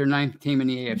 8th or 9th team in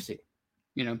the AFC.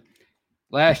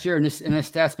 Last year, and this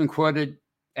stat's been quoted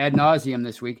ad nauseum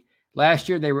this week. Last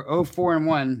year, they were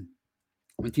 0-4-1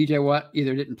 when TJ Watt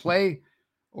either didn't play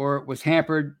or was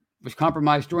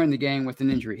compromised during the game with an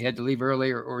injury. He had to leave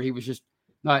early, or he was just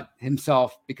not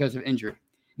himself because of injury,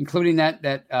 including that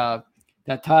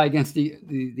tie against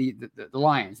the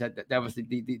Lions. That was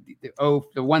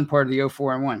the one part of the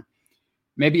 0-4-1.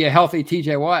 Maybe a healthy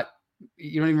TJ Watt.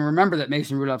 You don't even remember that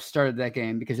Mason Rudolph started that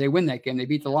game because they win that game. They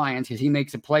beat the Lions because he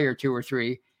makes a play or 2 or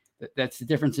 3. That's the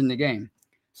difference in the game.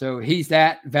 So he's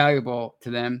that valuable to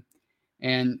them.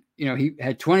 And, he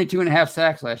had 22.5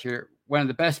 sacks last year, one of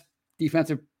the best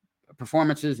defensive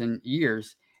performances in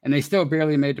years, and they still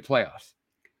barely made the playoffs.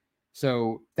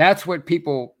 So that's what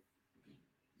people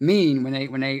mean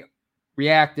when they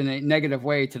react in a negative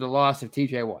way to the loss of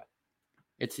TJ Watt.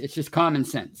 It's just common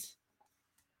sense.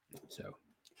 So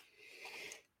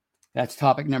that's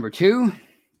topic number 2.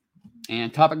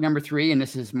 And topic number 3, and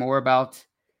this is more about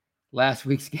last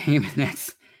week's game. And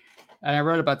I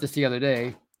wrote about this the other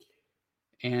day.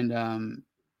 And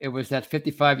it was that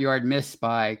 55-yard miss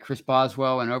by Chris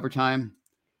Boswell in overtime,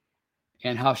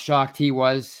 and how shocked he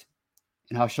was,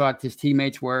 and how shocked his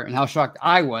teammates were, and how shocked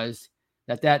I was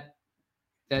that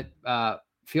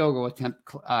field goal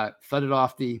attempt flooded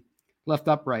off the left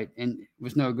upright and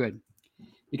was no good.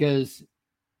 Because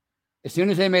as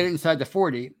soon as they made it inside the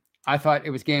 40, I thought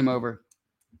it was game over.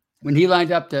 When he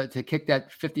lined up to kick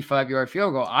that 55-yard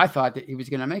field goal, I thought that he was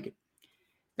going to make it.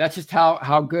 That's just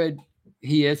how good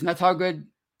he is, and that's how good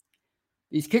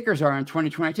these kickers are in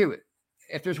 2022.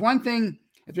 If there's one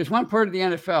part of the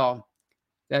NFL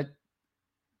that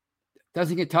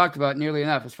doesn't get talked about nearly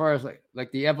enough as far as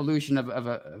like the evolution of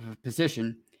a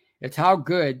position, it's how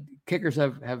good kickers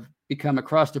have become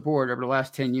across the board over the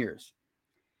last 10 years.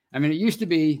 I mean, it used to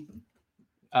be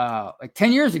like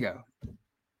 10 years ago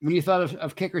when you thought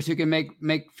of kickers who can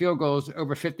make field goals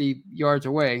over 50 yards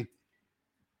away.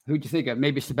 Who'd you think of?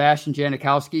 Maybe Sebastian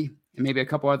Janikowski and maybe a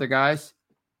couple other guys.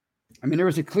 I mean, there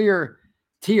was a clear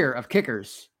tier of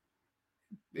kickers,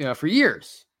 for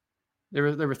years. There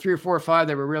were 3 or 4 or 5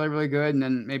 that were really, really good, and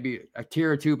then maybe a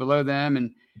tier or 2 below them,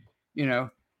 and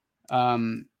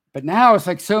but now it's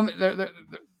like they're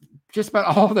just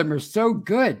about all of them are so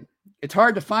good. It's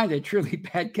hard to find a truly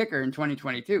bad kicker in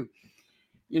 2022.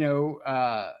 We know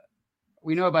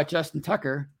about Justin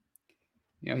Tucker.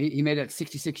 He made that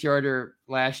 66-yarder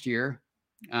last year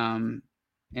in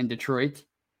Detroit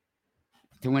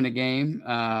to win a game.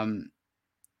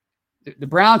 The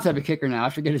Browns have a kicker now. I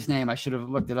forget his name. I should have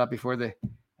looked it up before I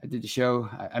did the show.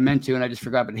 I meant to, and I just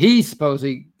forgot. But he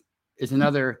supposedly is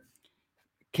another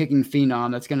kicking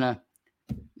phenom that's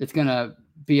gonna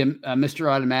be a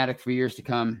Mr. Automatic for years to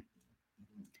come.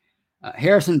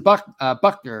 Harrison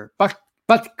Butker,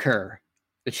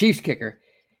 the Chiefs kicker,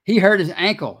 he hurt his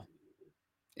ankle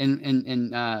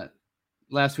in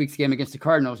last week's game against the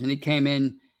Cardinals, and he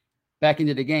came back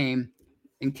into the game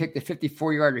and kicked a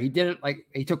 54-yarder. He did it like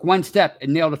he took one step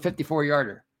and nailed a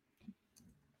 54-yarder.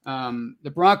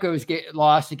 The Broncos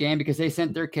lost the game because they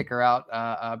sent their kicker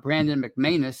out, Brandon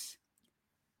McManus,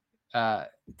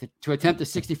 to attempt a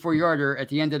 64-yarder at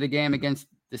the end of the game against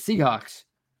the Seahawks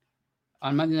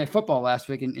on Monday Night Football last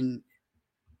week. And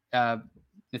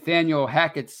Nathaniel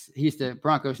Hackett's, he's the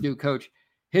Broncos' new coach.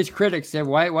 His critics said,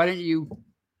 "Why didn't you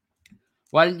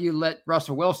let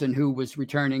Russell Wilson, who was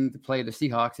returning to play the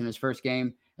Seahawks in his first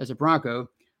game as a Bronco,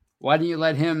 why didn't you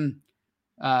let him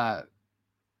try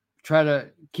to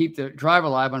keep the drive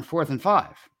alive on 4th and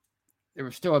 5? There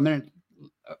was still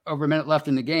over a minute left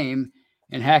in the game,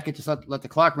 and Hackett just let the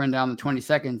clock run down to 20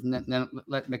 seconds and then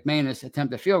let McManus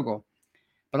attempt a field goal.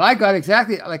 But I got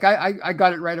exactly like I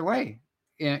got it right away.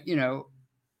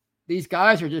 These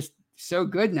guys are just so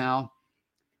good now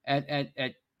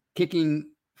at kicking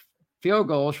field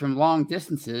goals from long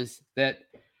distances that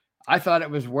I thought it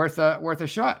was worth a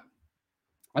shot.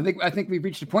 I think we've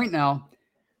reached a point now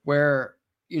where,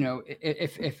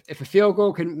 if a field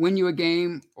goal can win you a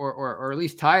game or at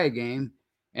least tie a game,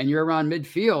 and you're around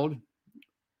midfield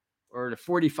or the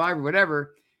 45 or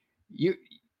whatever, you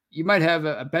might have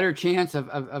a better chance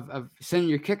of sending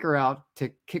your kicker out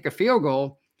to kick a field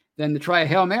goal than to try a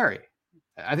Hail Mary.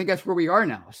 I think that's where we are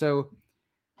now. So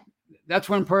that's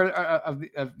one part of the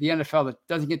NFL that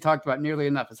doesn't get talked about nearly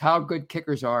enough, is how good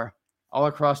kickers are all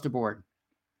across the board.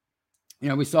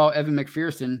 We saw Evan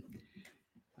McPherson.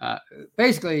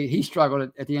 Basically, he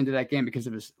struggled at the end of that game because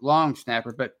of his long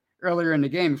snapper. But earlier in the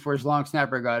game, before his long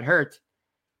snapper got hurt,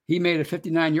 he made a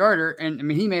 59-yarder, and I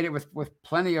mean, he made it with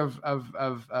plenty of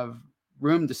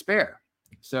room to spare.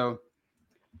 So,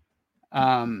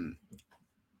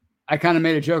 I kind of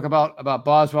made a joke about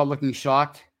Boswell looking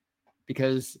shocked,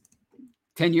 because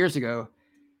 10 years ago,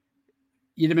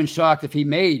 you'd have been shocked if he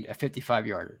made a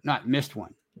 55-yarder, not missed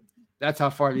one. That's how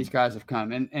far these guys have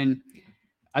come. And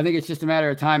I think it's just a matter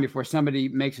of time before somebody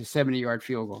makes a 70-yard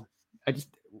field goal. I just,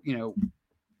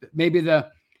 maybe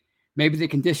the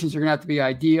conditions are going to have to be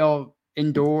ideal,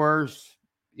 indoors,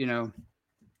 no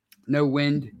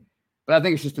wind. But I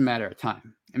think it's just a matter of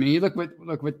time. I mean, you look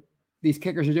what these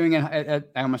kickers are doing at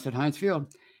I almost said Heinz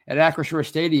Field, at Acrisure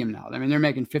Stadium now. I mean, they're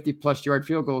making 50-plus yard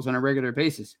field goals on a regular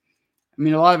basis. I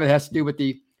mean, a lot of it has to do with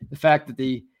the fact that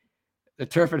the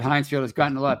turf at Heinz Field has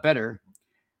gotten a lot better.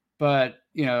 But,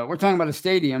 we're talking about a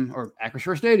stadium, or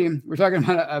Acrisure Stadium. We're talking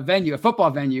about a venue, a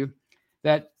football venue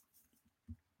that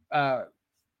got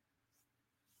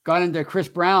into Chris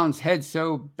Brown's head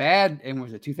so bad, and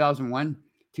was it 2001,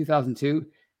 2002,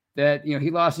 that,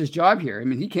 he lost his job here. I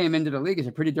mean, he came into the league as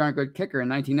a pretty darn good kicker in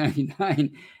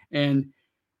 1999. And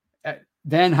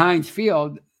then Heinz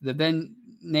Field, the then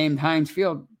named Heinz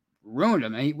Field, ruined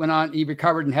him. And he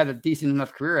recovered and had a decent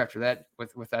enough career after that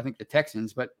with I think the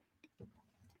Texans. But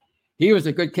he was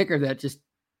a good kicker that just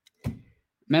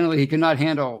mentally he could not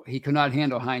handle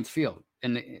Heinz Field.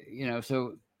 And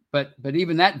but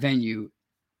even that venue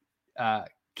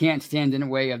can't stand in the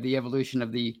way of the evolution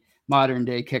of the modern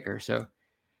day kicker. So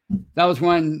that was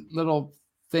one little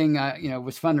thing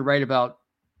was fun to write about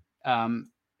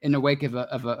in the wake of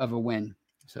a win.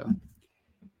 So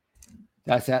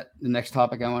that's the next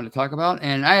topic I wanted to talk about.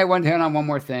 And I wanted to hit on one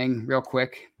more thing real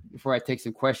quick before I take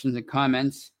some questions and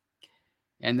comments.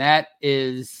 And that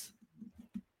is,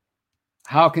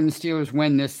 how can the Steelers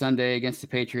win this Sunday against the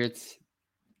Patriots?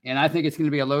 And I think it's going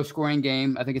to be a low-scoring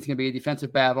game. I think it's going to be a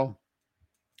defensive battle.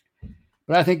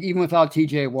 But I think even without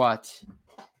T.J. Watt,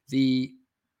 the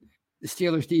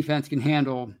Steelers defense can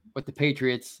handle what the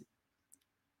Patriots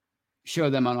show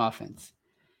them on offense.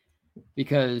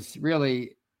 Because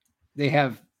really, they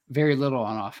have very little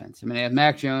on offense. I mean, they have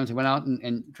Mac Jones, who went out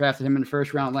and drafted him in the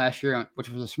first round last year, which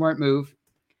was a smart move.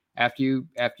 After you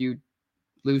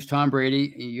lose Tom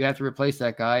Brady, you have to replace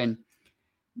that guy. And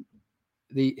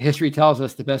the history tells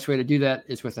us the best way to do that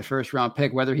is with a first round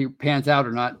pick. Whether he pans out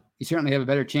or not, you certainly have a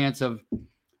better chance of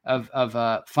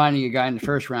finding a guy in the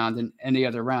first round than any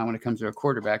other round when it comes to a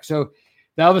quarterback. So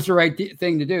that was the right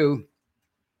thing to do.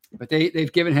 But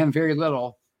they've given him very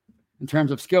little in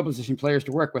terms of skill position players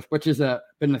to work with, which has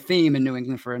been a theme in New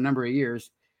England for a number of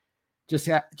years. Just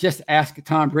ask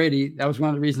Tom Brady. That was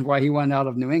one of the reasons why he went out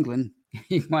of New England.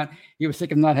 He was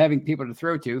sick of not having people to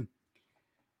throw to.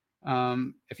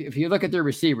 If you look at their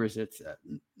receivers, it's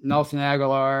Nelson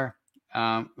Aguilar,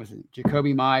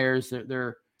 Jacoby Myers.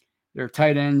 They're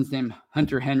tight ends named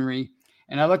Hunter Henry.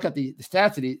 And I looked at the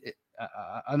stats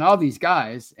on all these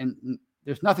guys, and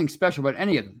there's nothing special about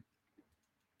any of them.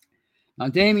 Now,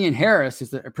 Damian Harris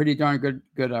is a pretty darn good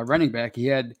running back. He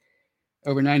had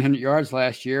over 900 yards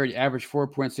last year. He averaged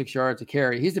 4.6 yards a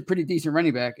carry. He's a pretty decent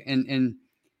running back. And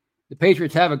the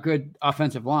Patriots have a good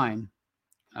offensive line,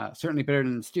 certainly better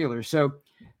than the Steelers. So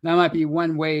that might be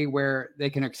one way where they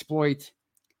can exploit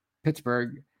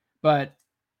Pittsburgh. But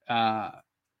I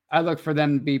look for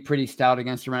them to be pretty stout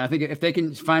against the run. I think if they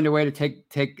can find a way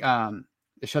to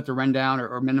to shut the run down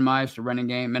or minimize the running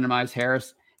game, minimize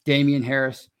Damian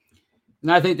Harris, then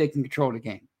I think they can control the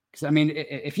game. Because I mean,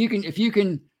 if you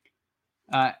can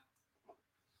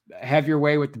have your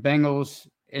way with the Bengals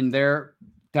in their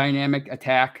dynamic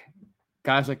attack,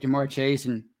 guys like Jamar Chase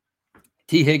and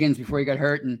T. Higgins before he got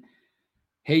hurt, and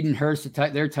Hayden Hurst,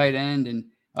 their tight end, and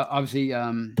obviously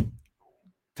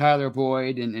Tyler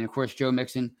Boyd, and of course Joe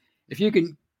Mixon. If you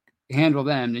can handle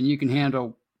them, then you can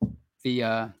handle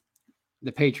the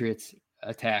Patriots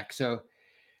attack. So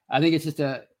I think it's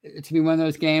to be one of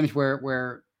those games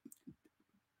where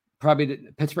probably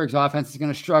Pittsburgh's offense is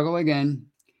going to struggle again,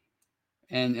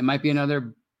 and it might be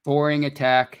another boring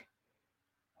attack.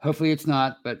 Hopefully it's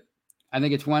not, but I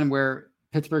think it's one where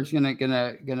Pittsburgh's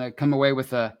gonna come away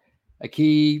with a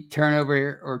key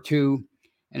turnover or two,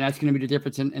 and that's going to be the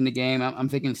difference in the game. I'm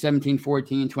thinking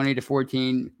 17-14,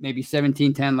 20-14, maybe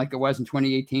 17-10 like it was in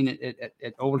 2018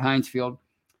 at Old Heinz Field.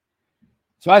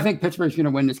 So I think Pittsburgh's going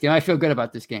to win this game. I feel good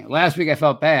about this game. Last week I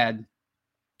felt bad,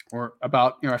 I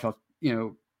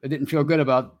didn't feel good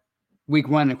about week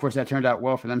one. Of course, that turned out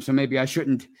well for them. So maybe I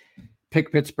shouldn't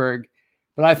pick Pittsburgh,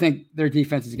 but I think their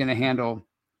defense is going to handle.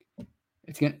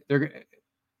 They're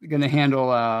going to handle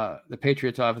the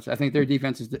Patriots' offense. I think their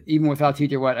defense is, even without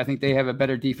T.J. Watt, I think they have a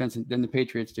better defense than the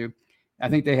Patriots do. I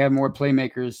think they have more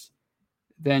playmakers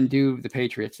than do the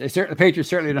Patriots. The Patriots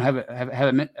certainly don't have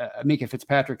a Minkah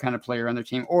Fitzpatrick kind of player on their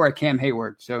team or a Cam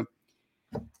Hayward. So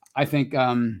I think it's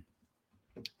going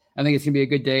to be a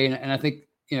good day. And I think,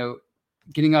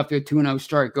 getting off to a 2-0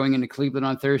 start going into Cleveland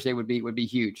on Thursday would be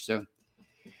huge. So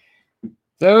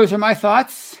those are my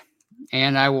thoughts.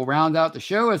 And I will round out the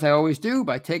show as I always do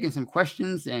by taking some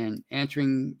questions and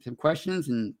answering some questions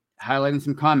and highlighting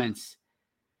some comments.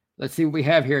 Let's see what we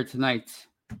have here tonight.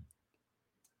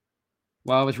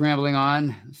 While I was rambling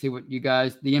on, see what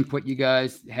the input you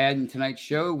guys had in tonight's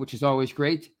show, which is always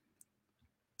great.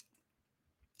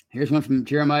 Here's one from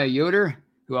Jeremiah Yoder,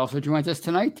 who also joins us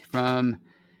tonight from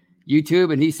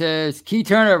YouTube. And he says, key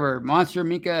turnover, monster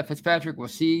Minkah Fitzpatrick will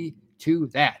see to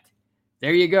that.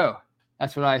 There you go.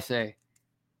 That's what I say.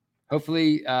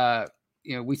 Hopefully,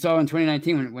 we saw in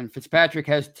 2019 when Fitzpatrick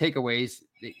has takeaways,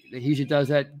 he usually does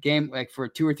that game like for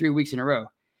 2 or 3 weeks in a row.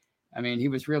 I mean, he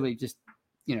was really just,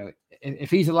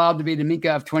 if he's allowed to be the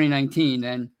Minkah of 2019,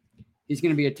 then he's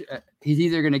going to be he's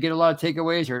either going to get a lot of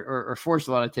takeaways or force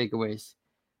a lot of takeaways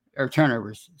or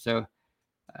turnovers. So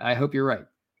I hope you're right.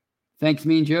 Thanks,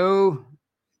 Mean Joe.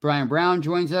 Brian Brown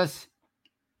joins us.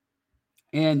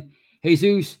 And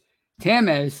Jesus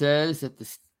Tamez says that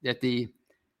the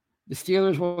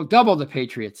Steelers will double the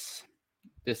Patriots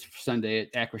this Sunday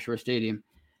at Acrisure Stadium.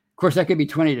 Of course, that could be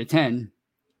 20-10.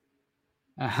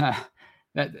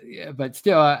 But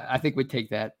still, I think we'd take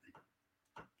that.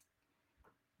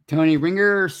 Tony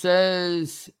Ringer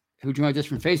says, who joins us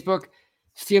from Facebook,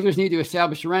 Steelers need to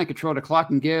establish a run, control the clock,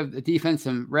 and give the defense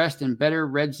some rest and better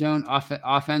red zone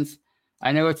offense.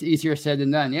 I know it's easier said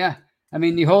than done. Yeah. I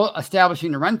mean, the whole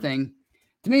establishing the run thing,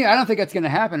 to me, I don't think that's going to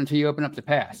happen until you open up the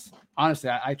pass. Honestly,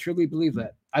 I truly believe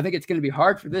that. I think it's going to be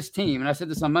hard for this team, and I said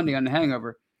this on Monday on The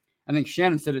Hangover. I think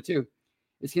Shannon said it too.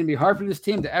 It's going to be hard for this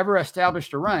team to ever establish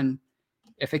the run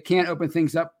if it can't open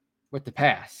things up with the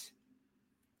pass.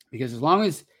 Because as long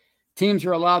as teams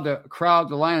are allowed to crowd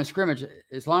the line of scrimmage,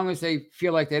 as long as they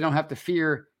feel like they don't have to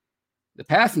fear the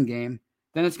passing game,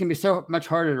 then it's going to be so much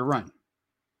harder to run.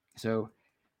 So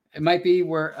it might be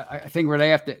where they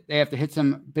have to hit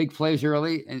some big plays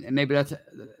early, and maybe that's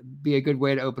be a good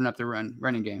way to open up the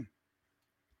running game.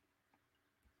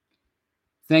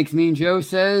 Thanks, Mean Joe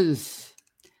says,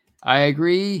 I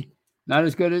agree. Not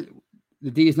as good as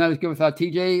the D is not as good without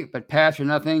TJ, but pass or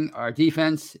nothing. Our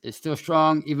defense is still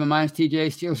strong, even minus TJ.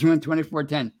 Steelers win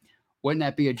 24-10. Wouldn't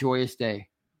that be a joyous day,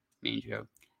 Mean Joe?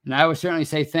 And I would certainly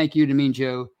say thank you to Mean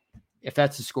Joe if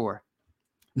that's the score.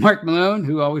 Mark Malone,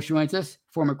 who always joins us,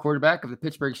 former quarterback of the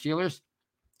Pittsburgh Steelers,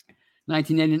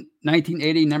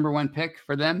 1980 number 1 pick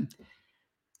for them.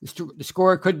 The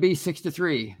score could be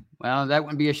 6-3. Well, that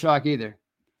wouldn't be a shock either.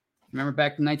 Remember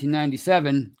back in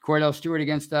 1997, Cordell Stewart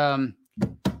against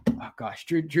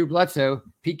Drew Bledsoe,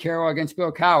 Pete Carroll against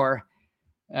Bill Cowher.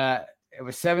 It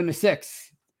was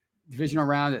 7-6 divisional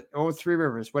round at Old Three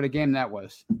Rivers. What a game that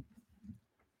was.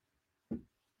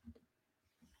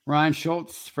 Ron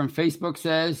Schultz from Facebook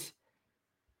says,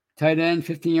 tight end,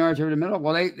 15 yards over the middle.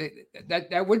 Well,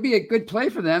 that would be a good play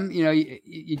for them.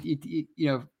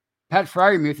 Pat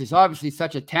Freiermuth is obviously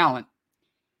such a talent,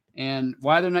 and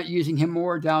why they're not using him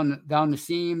more down the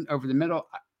seam over the middle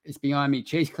is beyond me.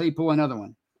 Chase Claypool, another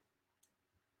one.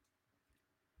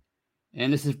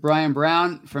 And this is Brian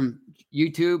Brown from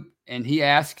YouTube, and he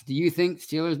asks, do you think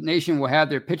Steelers Nation will have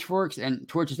their pitchforks and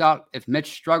torches out if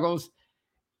Mitch struggles?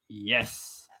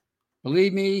 Yes.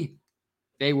 Believe me,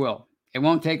 they will. It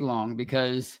won't take long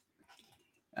because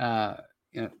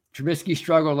Trubisky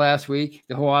struggled last week.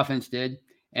 The whole offense did,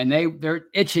 and they're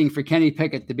itching for Kenny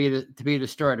Pickett to be the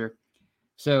starter.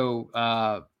 So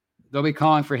they'll be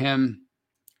calling for him.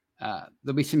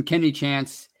 There'll be some Kenny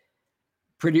chance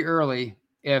pretty early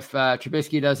if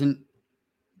Trubisky doesn't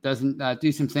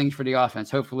do some things for the offense.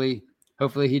 Hopefully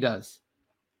he does.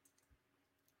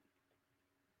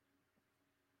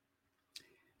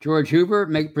 George Hoover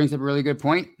brings up a really good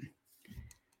point.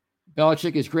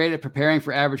 Belichick is great at preparing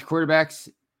for average quarterbacks.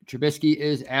 Trubisky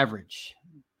is average.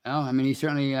 Well, I mean, he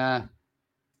certainly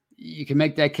you can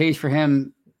make that case for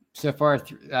him so far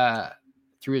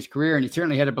through his career, and he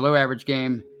certainly had a below average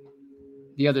game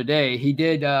the other day. He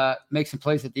did make some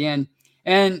plays at the end,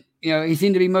 and he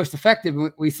seemed to be most effective.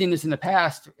 We've seen this in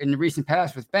the recent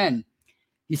past with Ben.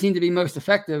 He seemed to be most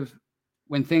effective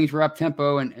when things were up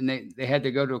tempo and they had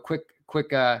to go to a quick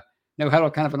no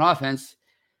huddle kind of an offense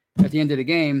at the end of the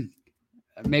game.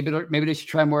 Maybe they should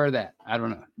try more of that. I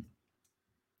don't know.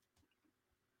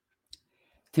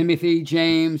 Timothy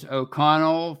James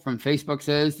O'Connell from Facebook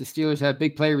says the Steelers have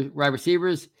big play wide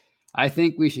receivers. I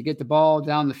think we should get the ball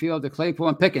down the field to Claypool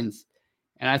and Pickens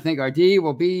And I think our D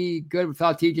will be good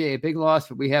without TJ, a big loss,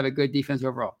 but we have a good defense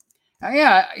overall.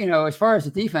 Yeah, as far as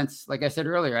the defense, like I said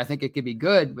earlier, I think it could be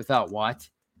good without Watt,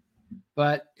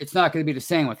 but it's not going to be the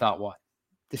same without Watt.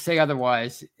 To say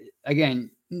otherwise,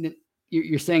 again,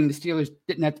 you're saying the Steelers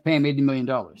didn't have to pay him $80 million.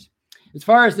 As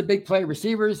far as the big play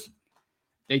receivers,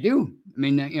 they do. I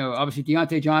mean, obviously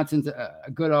Deontay Johnson's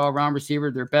a good all-around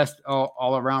receiver, their best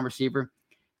all-around receiver.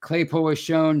 Claypool has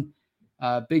shown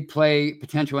big play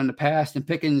potential in the past, and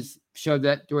Pickens showed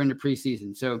that during the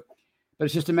preseason. But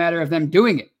it's just a matter of them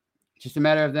doing it. It's just a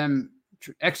matter of them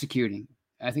executing.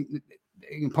 I think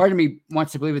part of me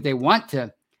wants to believe that they want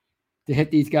to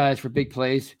hit these guys for big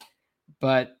plays,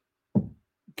 but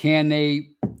can they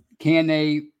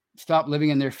stop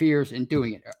living in their fears and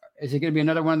doing it? Is it going to be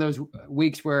another one of those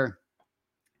weeks where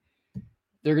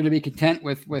they're going to be content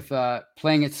with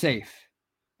playing it safe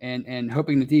and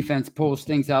hoping the defense pulls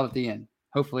things out at the end?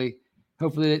 Hopefully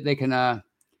they can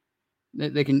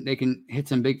hit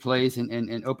some big plays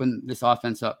and open this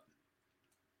offense up.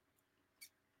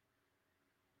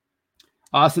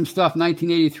 Awesome stuff.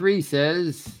 1983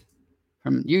 says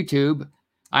from YouTube,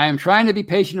 I am trying to be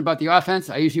patient about the offense.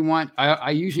 I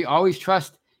usually always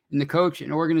trust in the coach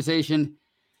and organization.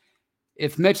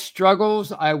 If Mitch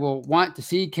struggles, I will want to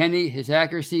see Kenny. His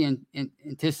accuracy and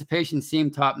anticipation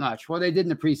seem top notch. Well, they did in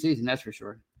the preseason, that's for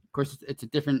sure. Of course, it's a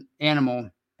different animal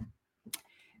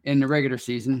in the regular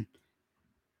season.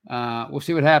 We'll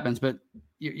see what happens, but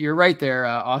you're right there.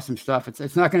 Awesome stuff.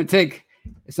 It's not going to take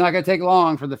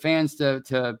long for the fans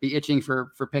to be itching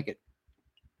for Pickett.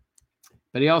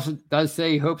 But he also does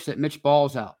say he hopes that Mitch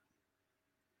balls out.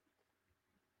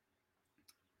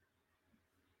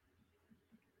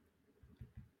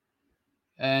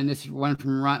 And this one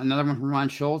from another one from Ron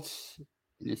Schultz.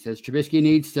 And it says Trubisky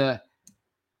needs to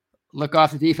look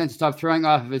off the defense and stop throwing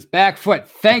off of his back foot.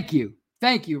 Thank you,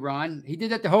 Ron. He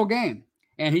did that the whole game,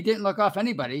 and he didn't look off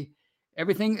anybody.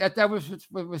 Everything that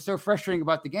was so frustrating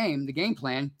about the game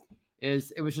plan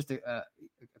is it was just a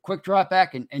quick drop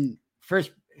back and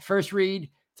first read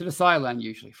to the sideline,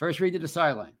 usually first read to the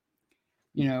sideline,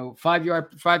 5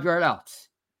 yard outs,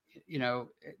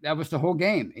 that was the whole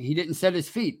game. He didn't set his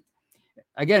feet.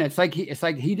 Again, it's like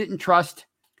he didn't trust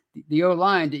the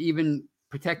O-line to even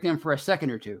protect them for a second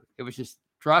or two. It was just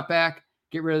drop back,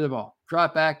 get rid of the ball,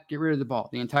 drop back, get rid of the ball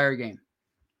the entire game.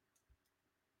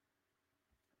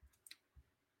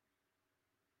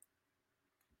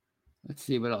 Let's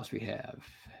see what else we have.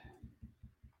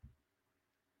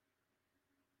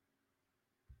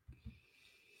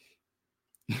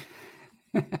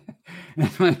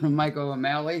 That's one from Michael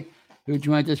O'Malley, who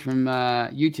joined us from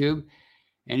YouTube.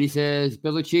 And he says,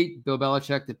 Bill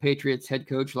Belichick, the Patriots head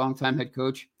coach, longtime head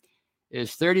coach, is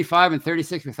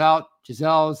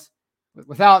 35-36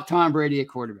 without Tom Brady at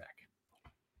quarterback.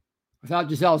 Without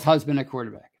Gisele's husband at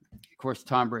quarterback. Of course,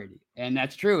 Tom Brady. And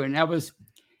that's true. And that was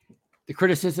the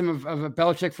criticism of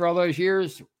Belichick for all those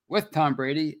years with Tom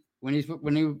Brady. When he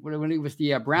was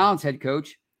the Browns head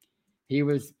coach, he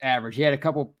was average. He had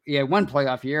one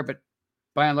playoff year, but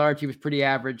by and large, he was pretty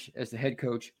average as the head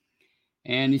coach.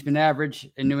 And he's been average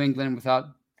in New England without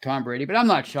Tom Brady. But I'm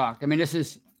not shocked. I mean, this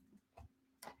is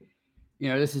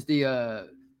the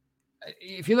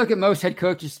if you look at most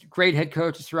great head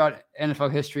coaches throughout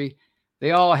NFL history, they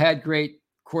all had great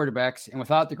quarterbacks. And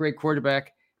without the great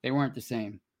quarterback, they weren't the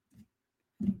same.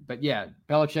 But yeah,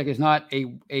 Belichick is not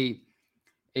a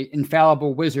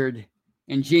infallible wizard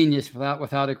and genius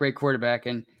without a great quarterback.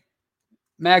 And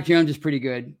Mac Jones is pretty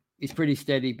good. He's pretty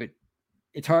steady, but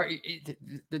it's hard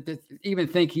to even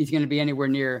think he's going to be anywhere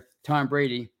near Tom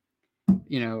Brady.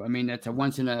 That's a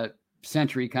once in a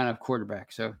century kind of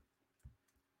quarterback. So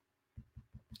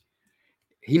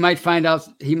he might find out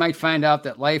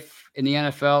that life in the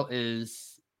NFL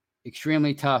is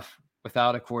extremely tough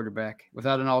without a quarterback,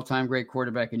 without an all-time great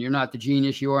quarterback. And you're not the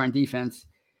genius you are on defense,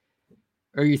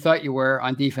 or you thought you were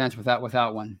on defense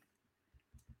without one.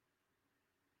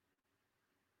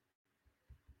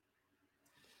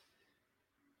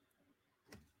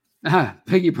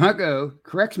 Piggy Bronco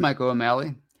corrects Michael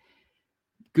O'Malley.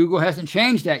 Google hasn't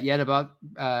changed that yet about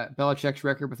Belichick's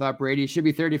record without Brady. It should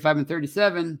be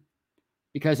 35-37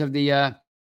 because of the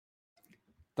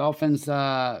Dolphins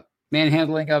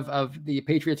manhandling of the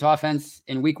Patriots offense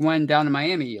in week 1 down in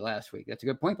Miami last week. That's a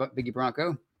good point, Piggy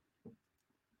Bronco.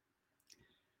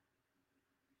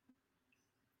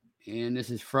 And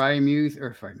this is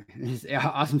This is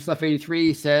Awesome Stuff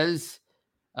 83 says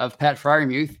of Pat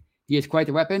Fryermuth. He is quite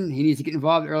the weapon. He needs to get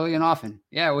involved early and often.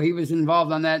 Yeah, well, he was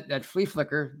involved on that flea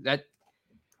flicker that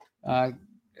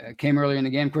came earlier in the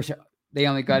game. Of course, they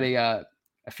only got a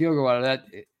field goal out of that.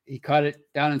 he caught it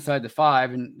down inside the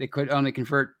 5, and they could only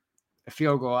convert a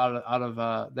field goal out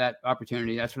of that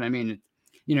opportunity. That's what I mean.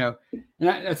 And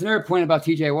that's another point about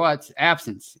TJ Watt's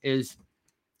absence is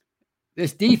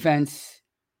this defense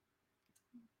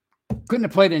couldn't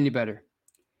have played any better.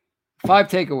 5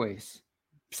 takeaways,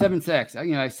 7 sacks.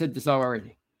 I said this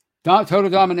already. Total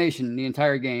domination in the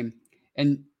entire game,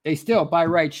 and they still, by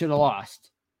right, should have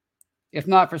lost, if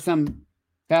not for some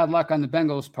bad luck on the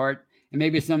Bengals' part, and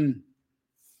maybe some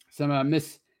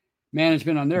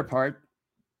mismanagement on their part.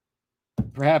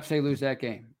 Perhaps they lose that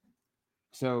game.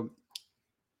 So,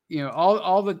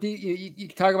 all the you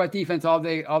talk about defense all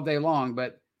day long,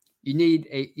 but you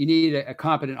need a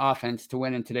competent offense to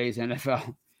win in today's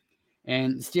NFL.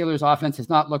 And the Steelers' offense has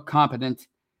not looked competent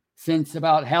since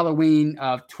about Halloween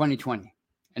of 2020.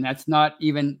 And that's not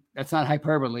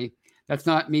hyperbole. That's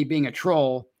not me being a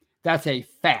troll. That's a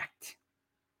fact.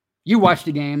 You watch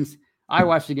the games. I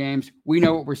watch the games. We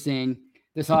know what we're seeing.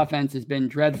 This offense has been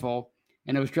dreadful,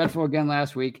 and it was dreadful again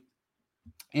last week.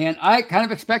 And I kind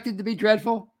of expected it to be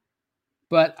dreadful,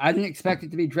 but I didn't expect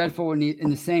it to be dreadful in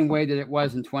the same way that it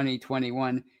was in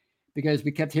 2021, because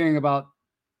we kept hearing about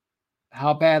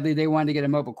how badly they wanted to get a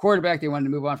mobile quarterback. They wanted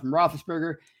to move on from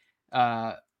Roethlisberger.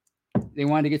 They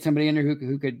wanted to get somebody in there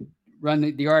who could run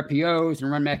the RPOs and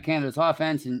run Matt Canada's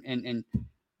offense and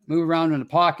move around in the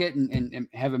pocket and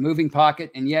have a moving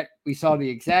pocket. And yet we saw the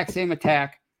exact same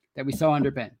attack that we saw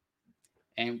under Ben.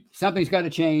 And something's got to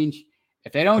change.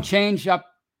 If they don't change up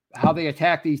how they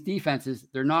attack these defenses,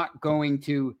 they're not going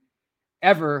to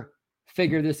ever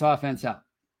figure this offense out.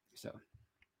 So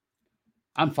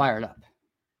I'm fired up.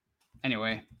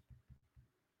 Anyway,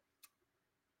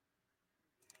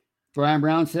 Brian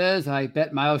Brown says, I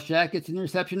bet Miles Jack gets an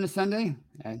interception this Sunday.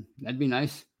 That'd be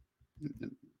nice.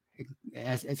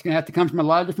 It's going to have to come from a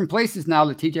lot of different places now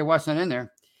that TJ Watt's not in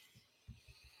there.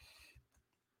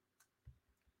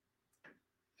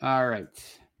 All right.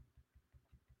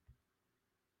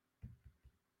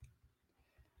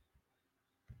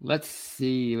 Let's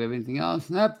see. Do we have anything else?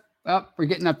 Nope. We're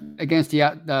getting up against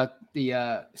the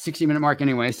 60-minute mark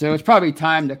anyway, so it's probably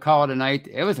time to call it a night.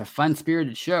 It was a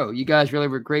fun-spirited show. You guys really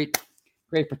were great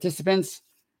participants.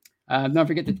 Don't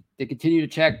forget to continue to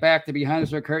check back to Behind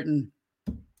the Curtain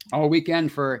all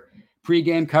weekend for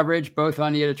pregame coverage, both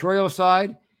on the editorial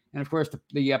side and, of course,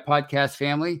 the podcast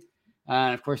family.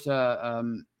 And, of course,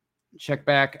 check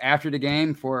back after the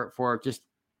game for just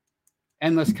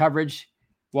endless coverage,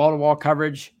 wall-to-wall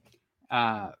coverage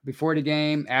before the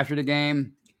game, after the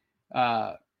game.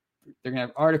 They're going to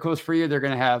have articles for you. They're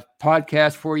going to have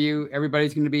podcasts for you.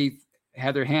 Everybody's going to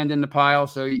have their hand in the pile.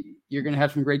 So you're going to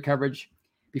have some great coverage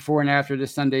before and after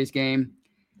this Sunday's game.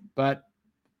 But,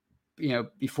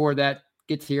 before that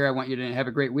gets here, I want you to have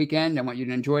a great weekend. I want you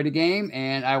to enjoy the game.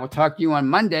 And I will talk to you on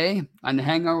Monday on The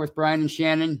Hangover with Brian and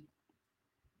Shannon.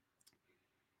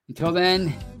 Until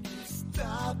then,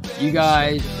 you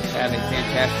guys have a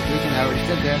fantastic weekend. I already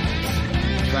said that.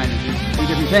 I'm trying to do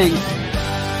different things.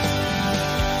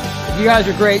 You guys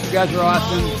are great. You guys are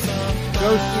awesome.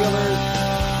 Go Steelers.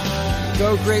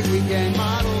 Go great weekend.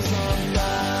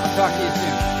 I'll talk to you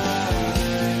soon.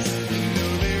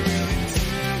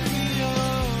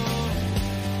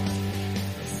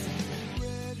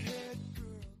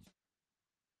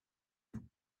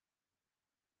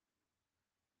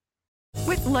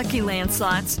 With Lucky Land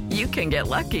Slots, you can get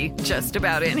lucky just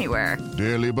about anywhere.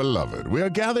 Dearly beloved, we are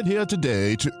gathered here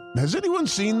today to... Has anyone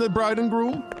seen the bride and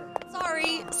groom?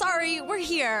 Sorry, we're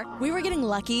here. We were getting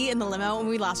lucky in the limo and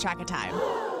we lost track of time.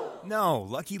 No,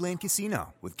 Lucky Land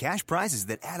Casino, with cash prizes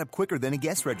that add up quicker than a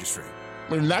guest registry.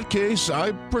 In that case,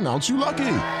 I pronounce you lucky.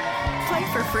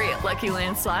 Play for free at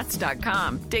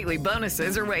LuckyLandSlots.com. Daily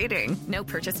bonuses are waiting. No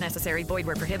purchase necessary. Void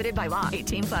where prohibited by law.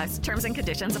 18+. Terms and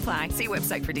conditions apply. See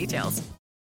website for details.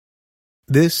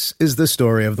 This is the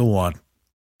story of the one.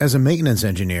 As a maintenance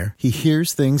engineer, he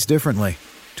hears things differently.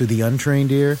 To the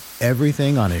untrained ear,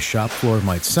 everything on his shop floor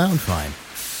might sound fine,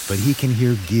 but he can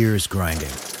hear gears grinding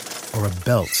or a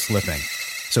belt slipping.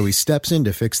 So he steps in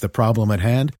to fix the problem at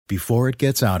hand before it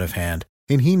gets out of hand.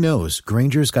 And he knows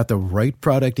Grainger's got the right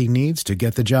product he needs to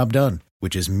get the job done,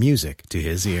 which is music to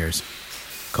his ears.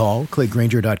 Call, click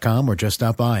Grainger.com, or just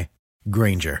stop by.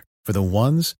 Grainger, for the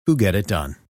ones who get it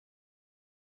done.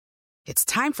 It's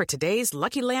time for today's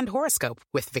Lucky Land horoscope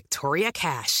with Victoria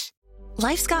Cash.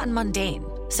 Life's gotten mundane,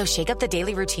 so shake up the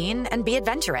daily routine and be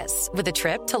adventurous with a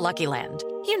trip to Lucky Land.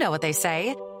 You know what they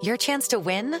say, your chance to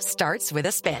win starts with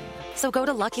a spin. So go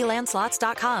to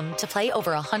LuckyLandSlots.com to play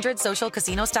over 100 social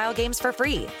casino-style games for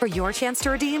free for your chance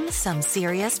to redeem some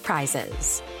serious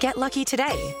prizes. Get lucky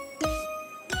today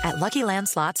at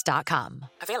LuckyLandSlots.com.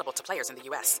 Available to players in the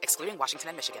U.S., excluding Washington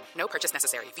and Michigan. No purchase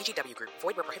necessary. VGW Group.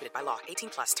 Void where prohibited by law.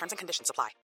 18+. Terms and conditions apply.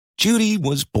 Judy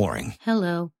was boring.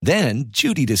 Hello. Then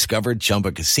Judy discovered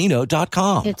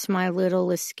ChumbaCasino.com. It's my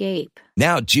little escape.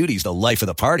 Now Judy's the life of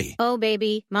the party. Oh,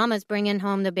 baby, mama's bringing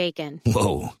home the bacon.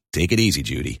 Whoa, take it easy,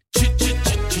 Judy.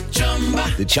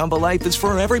 The Chumba life is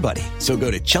for everybody. So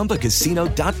go to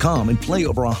ChumbaCasino.com and play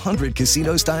over 100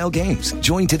 casino-style games.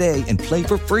 Join today and play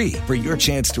for free for your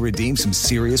chance to redeem some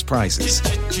serious prizes.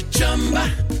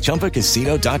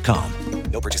 ChumbaCasino.com.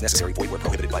 No purchase necessary. Void where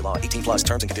prohibited by law. 18+.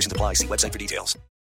 Terms and conditions apply. See website for details.